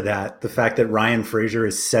pile on to that. The fact that Ryan Fraser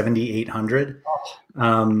is 7,800.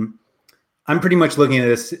 I'm pretty much looking at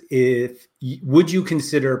this. Would you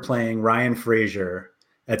consider playing Ryan Fraser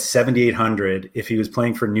at 7,800 if he was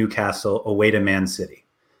playing for Newcastle away to Man City?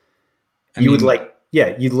 You'd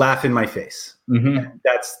laugh in my face. Mm-hmm.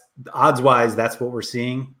 That's odds wise. That's what we're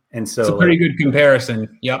seeing. And so it's a pretty good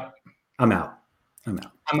comparison. Yep. I'm out. I'm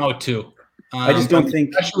out too. I just don't think,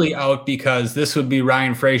 especially out because this would be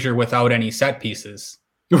Ryan Fraser without any set pieces.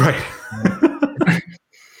 Right.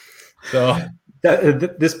 So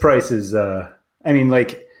this price is,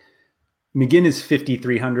 McGinn is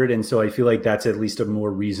 5,300. And so I feel like that's at least a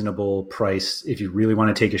more reasonable price if you really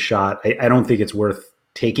want to take a shot. I don't think it's worth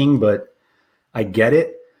taking, but I get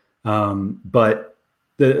it. But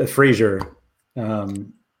the Frazier,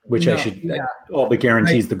 which all but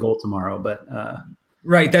guarantees the goal tomorrow. But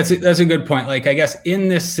right, that's a good point. Like, I guess in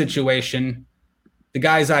this situation, the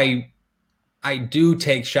guys I do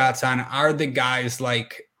take shots on are the guys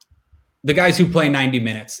who play 90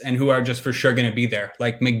 minutes and who are just for sure going to be there,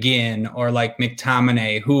 like McGinn or like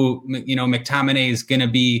McTominay, who, McTominay is going to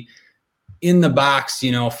be in the box,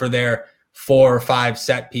 for their 4 or 5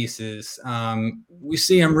 set pieces. We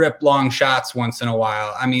see him rip long shots once in a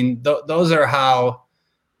while. I mean,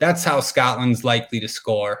 that's how Scotland's likely to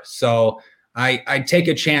score. So I take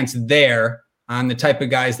a chance there on the type of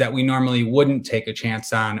guys that we normally wouldn't take a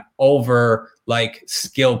chance on over like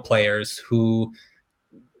skill players who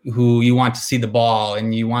you want to see the ball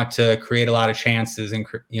and you want to create a lot of chances and,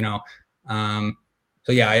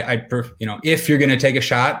 so yeah, if you're going to take a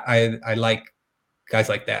shot, I like guys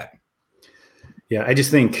like that. Yeah. I just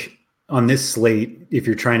think on this slate, if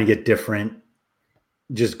you're trying to get different,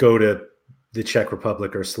 just go to the Czech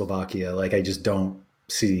Republic or Slovakia. Like, I just don't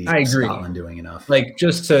see Scotland doing enough. Like,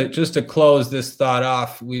 just to close this thought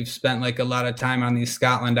off, we've spent like a lot of time on these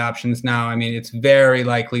Scotland options now. I mean, it's very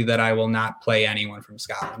likely that I will not play anyone from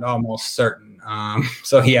Scotland, almost certain.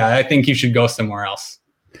 So yeah, I think you should go somewhere else.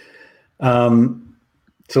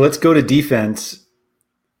 So let's go to defense,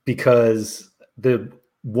 because the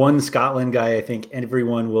one Scotland guy I think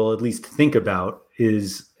everyone will at least think about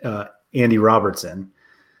is Andy Robertson,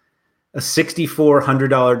 a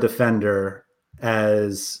 $6,400 defender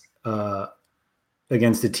as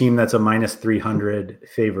against a team that's a -300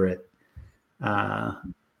 favorite. How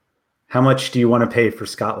much do you want to pay for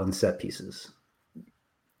Scotland set pieces?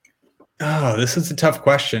 Oh, this is a tough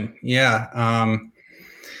question. Yeah.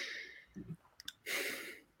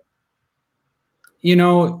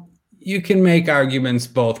 You can make arguments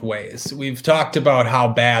both ways. We've talked about how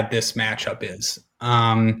bad this matchup is.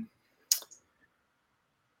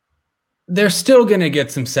 They're still going to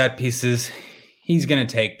get some set pieces. He's going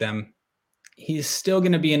to take them. He's still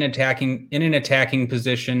going to be in an attacking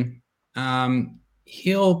position.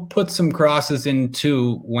 He'll put some crosses in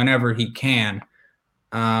too whenever he can.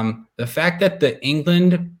 The fact that the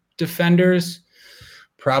England defenders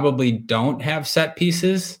probably don't have set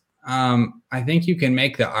pieces, I think you can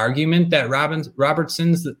make the argument that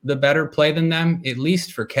Robertson's the better play than them, at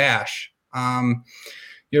least for cash.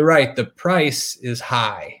 You're right. The price is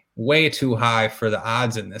high, way too high for the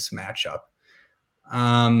odds in this matchup.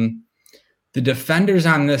 The defenders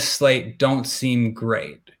on this slate don't seem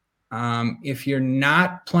great. If you're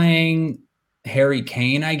not playing Harry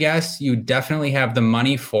Kane, I guess you definitely have the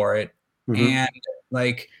money for it. Mm-hmm.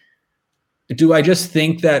 And do I just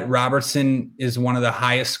think that Robertson is one of the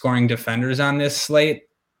highest scoring defenders on this slate?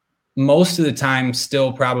 Most of the time,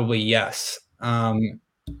 still probably yes.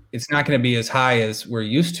 It's not going to be as high as we're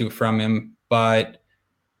used to from him, but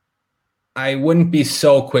I wouldn't be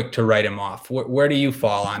so quick to write him off. Where do you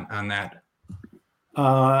fall on that?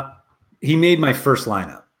 He made my first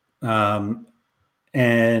lineup.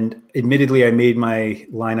 And admittedly, I made my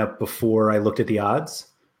lineup before I looked at the odds.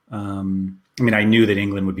 I knew that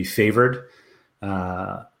England would be favored,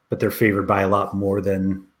 but they're favored by a lot more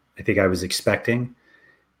than I think I was expecting.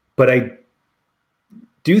 But I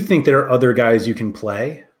do think there are other guys you can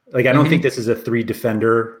play. Like, I don't think this is a 3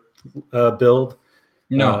 defender build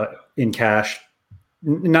in cash.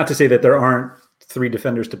 Not to say that there aren't 3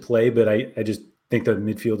 defenders to play, but I just think the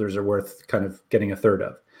midfielders are worth kind of getting a third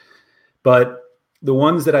of. But the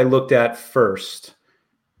ones that I looked at first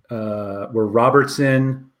were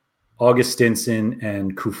Robertson, Augustinson,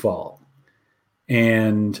 and Kufal.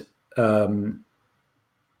 And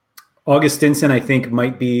Augustinson, I think,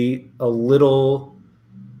 might be a little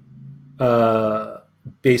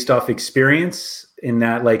based off experience, in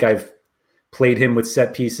that, like, I've played him with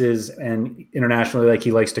set pieces, and internationally, like,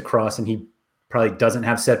 he likes to cross, and he probably doesn't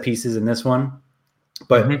have set pieces in this one.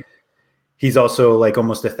 But he's also like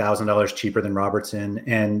almost $1,000 cheaper than Robertson.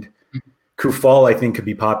 And Kufal, I think, could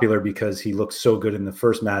be popular because he looked so good in the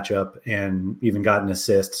first matchup and even got an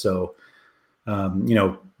assist. So,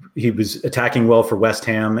 he was attacking well for West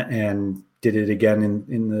Ham and did it again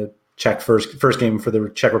in the Czech first game for the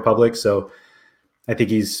Czech Republic. So I think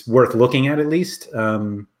he's worth looking at least.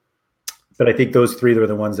 But I think those 3 are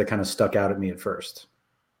the ones that kind of stuck out at me at first.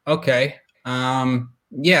 Okay.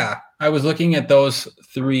 Yeah, I was looking at those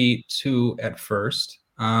 3 too at first.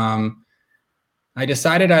 I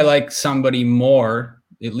decided I like somebody more,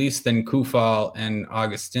 at least, than Kufal and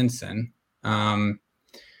Augustinson. I'm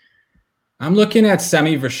looking at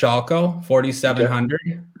Semi Vrsaljko,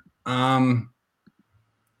 4,700. Okay.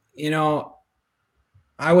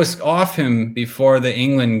 I was off him before the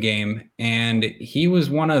England game, and he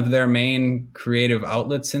was one of their main creative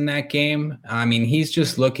outlets in that game. I mean, he's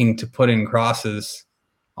just looking to put in crosses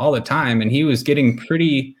all the time, and he was getting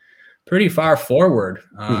pretty far forward,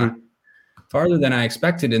 farther than I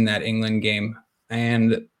expected in that England game.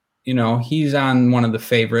 And, you know, he's on one of the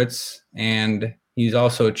favorites, and he's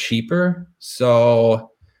also cheaper.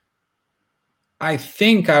 So I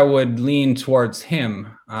think I would lean towards him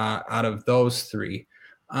out of those three.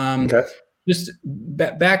 Okay. Just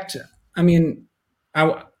back to, I mean,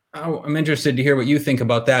 I'm interested to hear what you think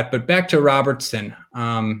about that, but back to Robertson,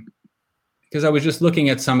 because I was just looking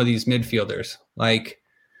at some of these midfielders, like,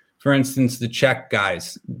 for instance, the Czech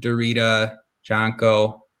guys, Dorita,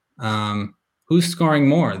 Janko, who's scoring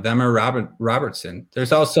more, them or Robertson?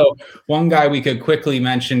 There's also one guy we could quickly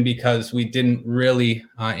mention because we didn't really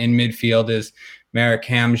in midfield is Marek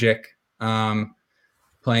Hamšík,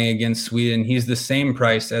 playing against Sweden. He's the same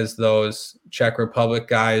price as those Czech Republic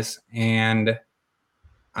guys, and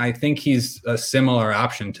I think he's a similar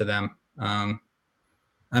option to them. I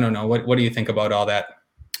don't know. What do you think about all that?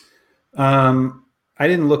 I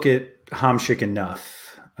didn't look at Hamšík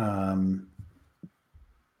enough.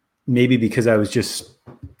 Maybe because I was just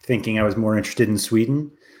thinking I was more interested in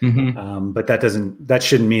Sweden. But that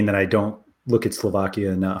shouldn't mean that I don't look at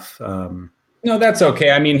Slovakia enough. No, that's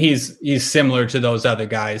okay. I mean, he's similar to those other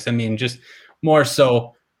guys. I mean, just more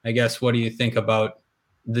so, I guess, what do you think about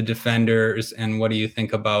the defenders, and what do you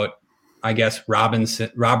think about, I guess,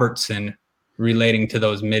 Robertson relating to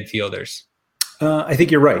those midfielders? I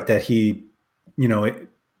think you're right that he, you know,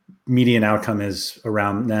 median outcome is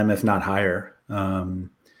around them, if not higher.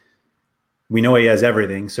 We know he has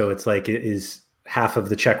everything. So it's like, is half of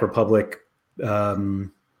the Czech Republic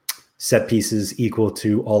set pieces equal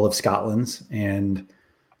to all of Scotland's, and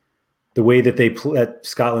the way that they let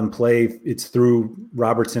Scotland play, it's through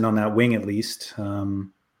Robertson on that wing at least.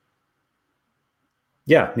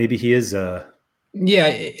 Yeah, maybe he is. Yeah,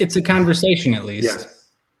 it's a conversation at least.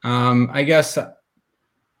 Yeah. I guess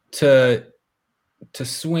to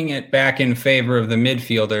swing it back in favor of the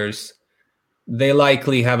midfielders, they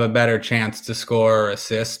likely have a better chance to score or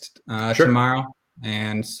assist tomorrow.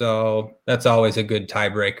 And so that's always a good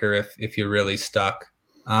tiebreaker if you're really stuck.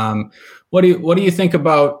 What do you think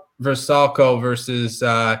about Vrsaljko versus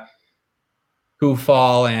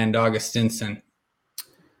Kufal and Augustinsson?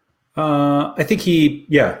 I think he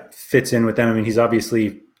fits in with them. I mean, he's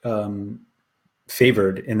obviously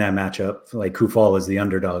favored in that matchup. Like, Kufal is the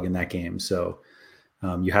underdog in that game, so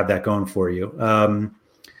you have that going for you.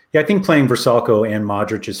 I think playing Vrsaljko and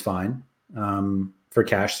Modric is fine for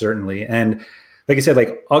cash, certainly. And like I said,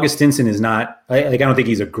 like, Augustinsson is not, I don't think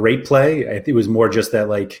he's a great play. I think it was more just that,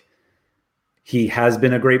 like, he has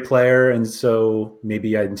been a great player, and so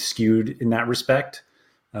maybe I'm skewed in that respect.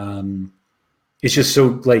 It's just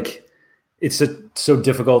so, like, it's so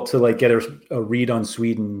difficult to, like, get a read on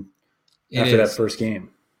Sweden after that first game.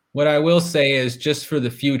 What I will say is, just for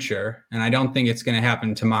the future, and I don't think it's going to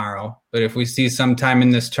happen tomorrow, but if we see sometime in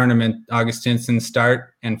this tournament Augustinsson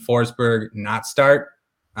start and Forsberg not start,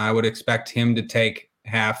 I would expect him to take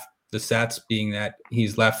half the sets, being that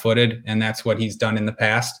he's left-footed, and that's what he's done in the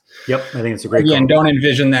past. Yep, I think it's a great call. Again, don't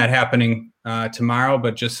envision that happening tomorrow,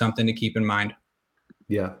 but just something to keep in mind.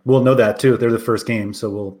 Yeah, we'll know that too. They're the first game,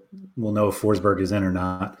 so we'll know if Forsberg is in or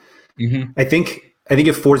not. I think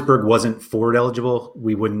if Forsberg wasn't forward eligible,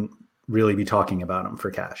 we wouldn't really be talking about him for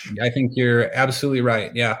cash. I think you're absolutely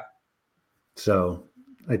right. Yeah. So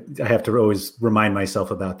I have to always remind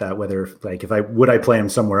myself about that, whether, like, would I play him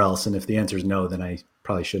somewhere else? And if the answer is no, then I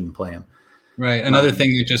probably shouldn't play him. Right. Another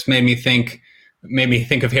thing that just made me think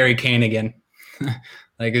of Harry Kane again.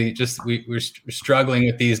 Like, we're struggling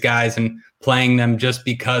with these guys and playing them just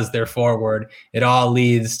because they're forward. It all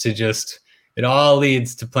leads to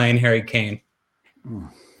playing Harry Kane.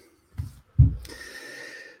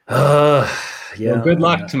 Yeah. Well, good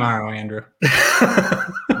luck tomorrow, Andrew.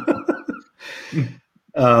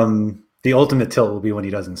 The ultimate tilt will be when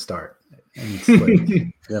he doesn't start. And it's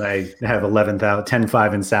like, then I have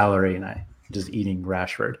 10,500 in salary, and I'm just eating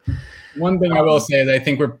Rashford. One thing I will say is I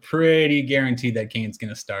think we're pretty guaranteed that Kane's going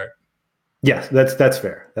to start. Yes, that's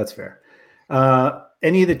fair. That's fair.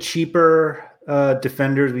 Any of the cheaper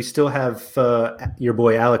defenders, we still have your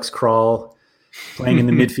boy Alex Král playing in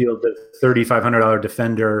the midfield, the $3,500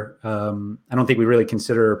 defender. I don't think we really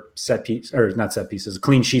consider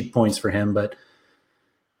clean sheet points for him, but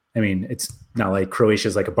I mean, it's not like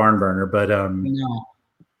Croatia's like a barn burner, but no.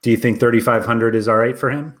 Do you think 3,500 is all right for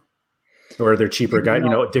him? Or are there cheaper guys,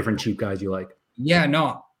 different cheap guys you like? Yeah,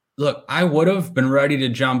 no, look, I would have been ready to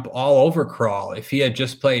jump all over Crawl if he had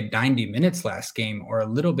just played 90 minutes last game or a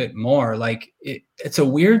little bit more. Like it's a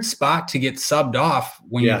weird spot to get subbed off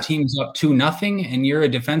when your team's up 2-0 and you're a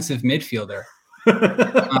defensive midfielder.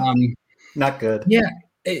 Not good. Yeah.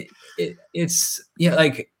 It's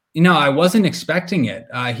like, I wasn't expecting it.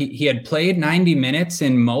 He had played 90 minutes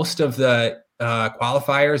in most of the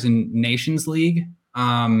qualifiers in Nations League.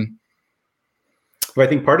 Well, I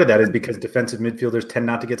think part of that is because defensive midfielders tend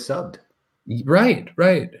not to get subbed. Right.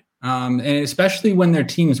 And especially when their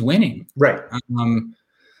team's winning. Right.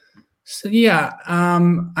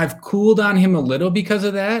 I've cooled on him a little because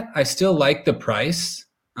of that. I still like the price.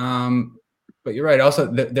 But you're right. Also,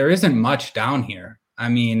 there isn't much down here. I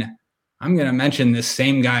mean, I'm going to mention this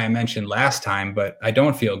same guy I mentioned last time, but I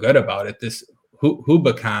don't feel good about it. This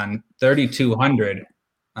Hubacán, 3,200.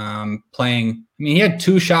 Playing, he had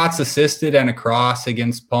 2 shots assisted and a cross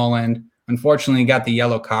against Poland. Unfortunately, he got the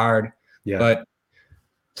yellow card. Yeah. But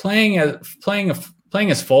playing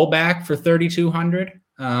as fullback for 3,200,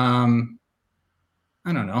 I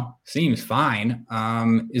don't know, seems fine.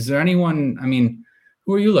 Is there anyone?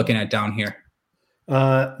 Who are you looking at down here?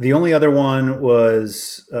 The only other one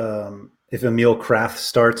was if Emil Kraft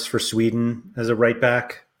starts for Sweden as a right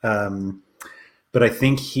back. But I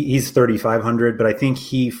think he's 3,500, but I think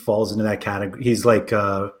he falls into that category. He's like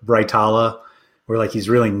Breitala, where like he's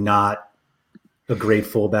really not a great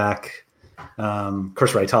fullback. Of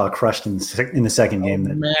course, Breitala crushed in the second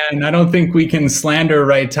game. Man, I don't think we can slander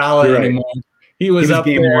Breitala anymore. He was up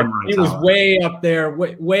there. He was way up there,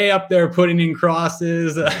 way up there, putting in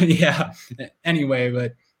crosses. Yeah. Anyway,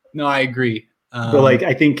 but no, I agree. But like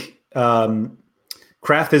I think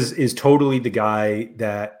Kraft is totally the guy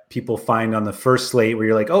that people find on the first slate where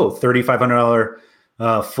you're like, oh,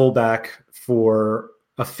 $3,500 fullback for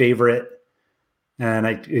a favorite. And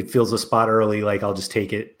it fills a spot early. Like I'll just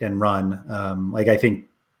take it and run. I think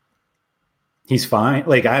he's fine.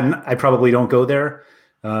 Like I probably don't go there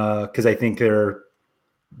because I think the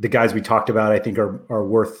guys we talked about, I think are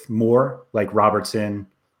worth more, like Robertson,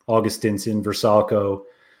 Augustinsson, Versalco.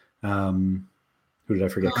 Who did I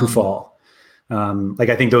forget? Kufal.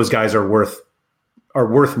 I think those guys are worth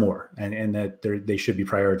more, and that they should be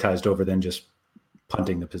prioritized over than just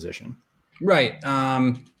punting the position. Right.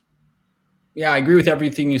 I agree with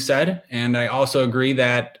everything you said, and I also agree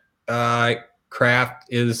that Kraft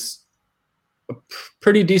is a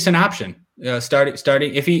pretty decent option.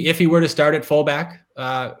 Starting if he were to start at fullback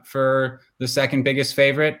for the second biggest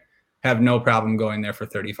favorite, have no problem going there for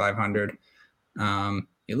 3,500.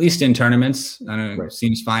 At least in tournaments. I don't know, it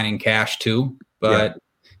seems fine in cash too. But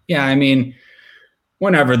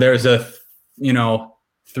whenever there's a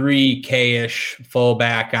 3K-ish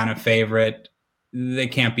fullback on a favorite, they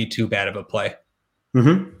can't be too bad of a play.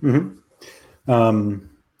 Yeah,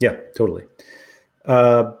 totally.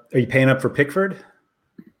 Are you paying up for Pickford?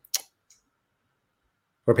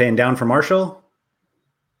 Or paying down for Marshall?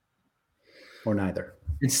 Or neither?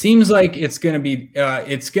 It seems like it's going to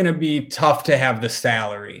be tough to have the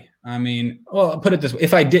salary. I'll put it this way: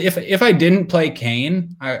 if I didn't play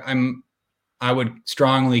Kane, I would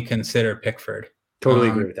strongly consider Pickford. Totally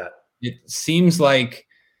agree with that. It seems like,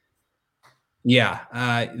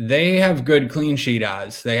 they have good clean sheet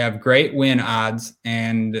odds. They have great win odds,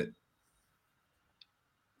 and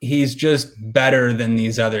he's just better than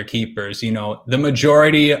these other keepers. The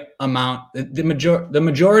majority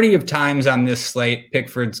of times on this slate,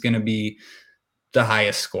 Pickford's going to be the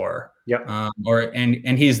highest scorer. Yep.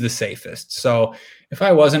 And he's the safest. So if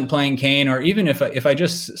I wasn't playing Kane, or even if I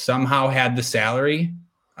just somehow had the salary,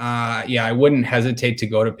 I wouldn't hesitate to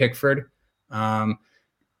go to Pickford. I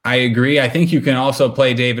agree. I think you can also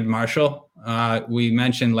play David Marshall. We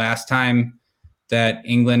mentioned last time that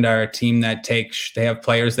England are a team that they have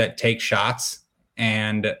players that take shots.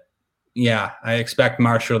 And I expect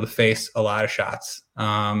Marshall to face a lot of shots.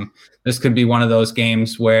 This could be one of those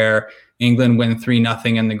games where England win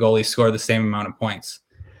 3-0 and the goalies score the same amount of points.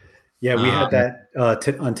 Yeah, we had that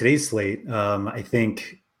on today's slate. I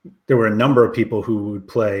think there were a number of people who would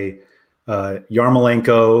play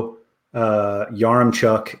Yarmolenko,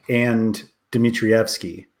 Yaremchuk, and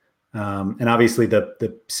Dmitrievsky. And obviously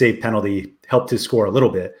the save penalty helped his score a little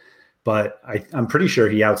bit, but I'm pretty sure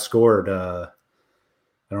he outscored, I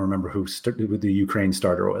don't remember who the Ukraine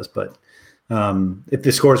starter was, but if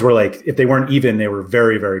the scores were if they weren't even, they were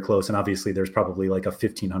very, very close. And obviously there's probably like a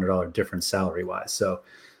 $1,500 difference salary wise. So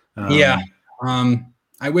I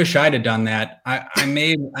wish I'd have done that. I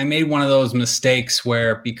made one of those mistakes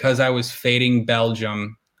where, because I was fading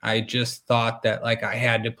Belgium, I just thought that I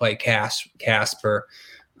had to play Casper.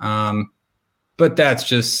 But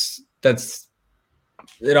that's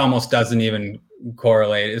it almost doesn't even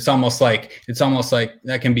correlate. It's almost like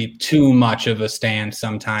that can be too much of a stand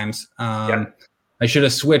sometimes. I should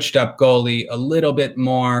have switched up goalie a little bit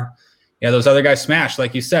more. Yeah, those other guys smashed,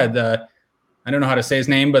 like you said. I don't know how to say his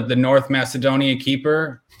name, but the North Macedonia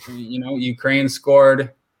keeper, Ukraine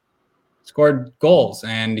scored goals,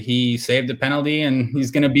 and he saved the penalty, and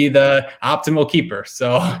he's going to be the optimal keeper.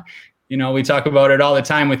 So, we talk about it all the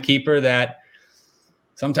time with keeper that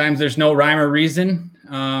sometimes there's no rhyme or reason.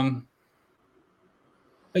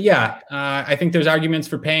 But yeah, I think there's arguments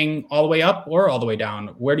for paying all the way up or all the way down.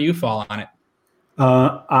 Where do you fall on it?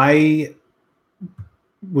 I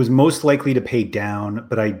was most likely to pay down,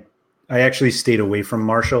 but I actually stayed away from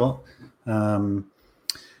Marshall.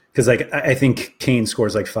 Because I think Kane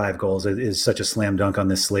scores like 5 goals. It is such a slam dunk on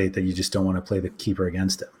this slate that you just don't want to play the keeper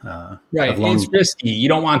against him. Right, it's risky. You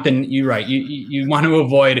don't want you're right. You want to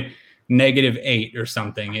avoid -8 or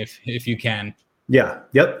something if you can. Yeah.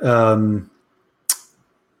 Yep.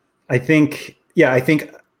 I think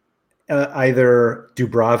either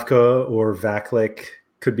Dubravka or Vaklik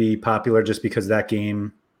could be popular just because that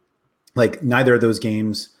game, like neither of those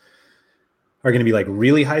games are going to be like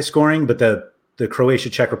really high scoring, but the Croatia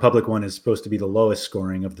Czech Republic one is supposed to be the lowest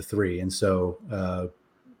scoring of the 3. And so,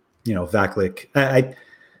 Vaklik, I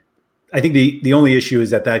think the only issue is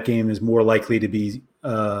that game is more likely to be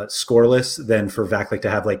scoreless than for Vaklik to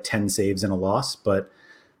have like 10 saves and a loss. But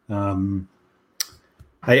I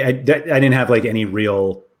didn't have like any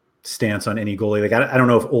real stance on any goalie. Like, I don't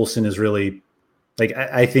know if Olsen is really like,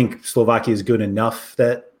 I think Slovakia is good enough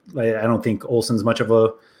that I don't think Olsen's much of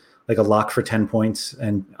a lock for 10 points.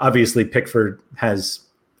 And obviously Pickford has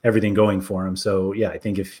everything going for him. So yeah, I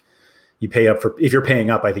think if you're paying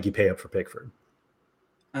up, I think you pay up for Pickford.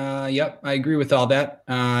 Yep. I agree with all that.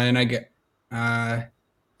 And I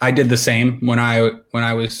did the same when I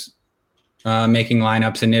was making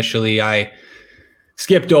lineups initially. I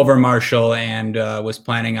skipped over Marshall and was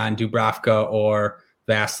planning on Dubravka or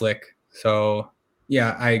Vaslik. So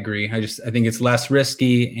yeah, I agree. I think it's less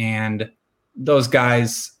risky, and those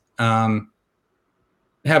guys have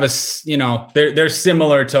they're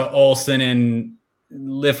similar to Olsen and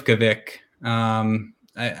Livkovic.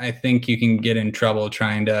 I think you can get in trouble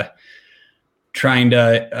trying to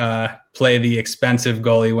play the expensive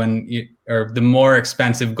goalie or the more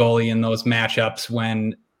expensive goalie in those matchups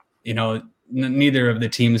when neither of the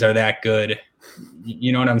teams are that good.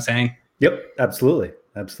 You know what I'm saying? Yep, absolutely.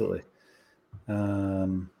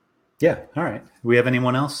 Yeah. All right. Do we have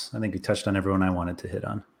anyone else? I think we touched on everyone I wanted to hit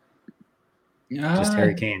on. Just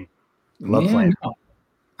Harry Kane. Love playing. No.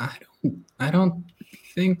 I don't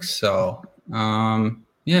think so. No.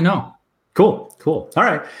 Cool. All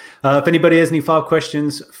right. If anybody has any follow-up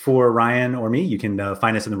questions for Ryan or me, you can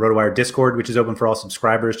find us in the RotoWire Discord, which is open for all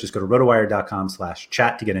subscribers. Just go to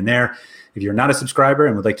rotowire.com/chat to get in there. If you're not a subscriber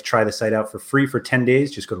and would like to try the site out for free for 10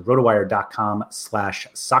 days, just go to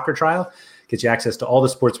rotowire.com/soccer trial. Gets you access to all the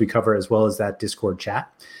sports we cover as well as that Discord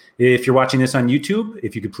chat. If you're watching this on YouTube,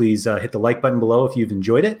 if you could please hit the like button below if you've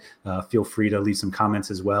enjoyed it. Feel free to leave some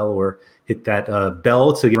comments as well, or hit that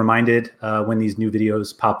bell to get reminded when these new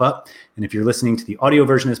videos pop up. And if you're listening to the audio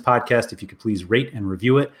version of this podcast, if you could please rate and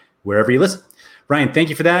review it wherever you listen. Ryan, thank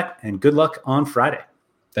you for that, and good luck on Friday.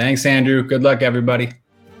 Thanks, Andrew. Good luck, everybody.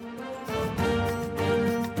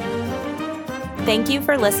 Thank you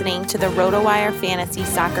for listening to the RotoWire Fantasy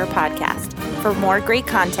Soccer Podcast. For more great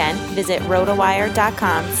content, visit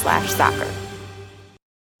rotowire.com/soccer.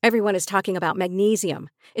 Everyone is talking about magnesium.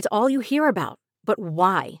 It's all you hear about. But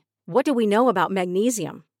why? What do we know about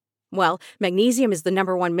magnesium? Well, magnesium is the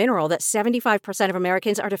 #1 mineral that 75% of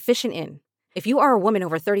Americans are deficient in. If you are a woman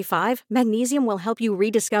over 35, magnesium will help you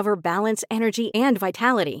rediscover balance, energy, and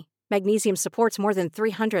vitality. Magnesium supports more than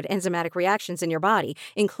 300 enzymatic reactions in your body,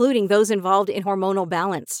 including those involved in hormonal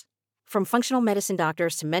balance. From functional medicine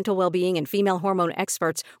doctors to mental well-being and female hormone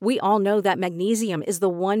experts, we all know that magnesium is the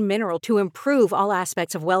one mineral to improve all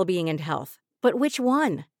aspects of well-being and health. But which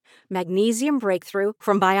one? Magnesium Breakthrough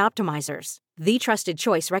from Bioptimizers, the trusted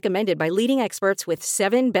choice recommended by leading experts with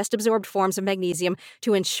 7 best-absorbed forms of magnesium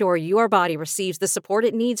to ensure your body receives the support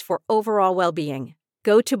it needs for overall well-being.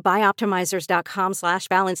 Go to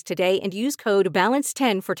bioptimizers.com/balance today and use code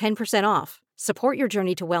BALANCE10 for 10% off. Support your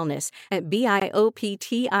journey to wellness at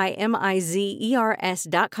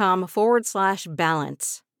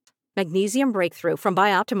bioptimizers.com/balance. Magnesium Breakthrough from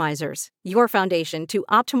Bioptimizers, your foundation to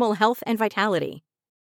optimal health and vitality.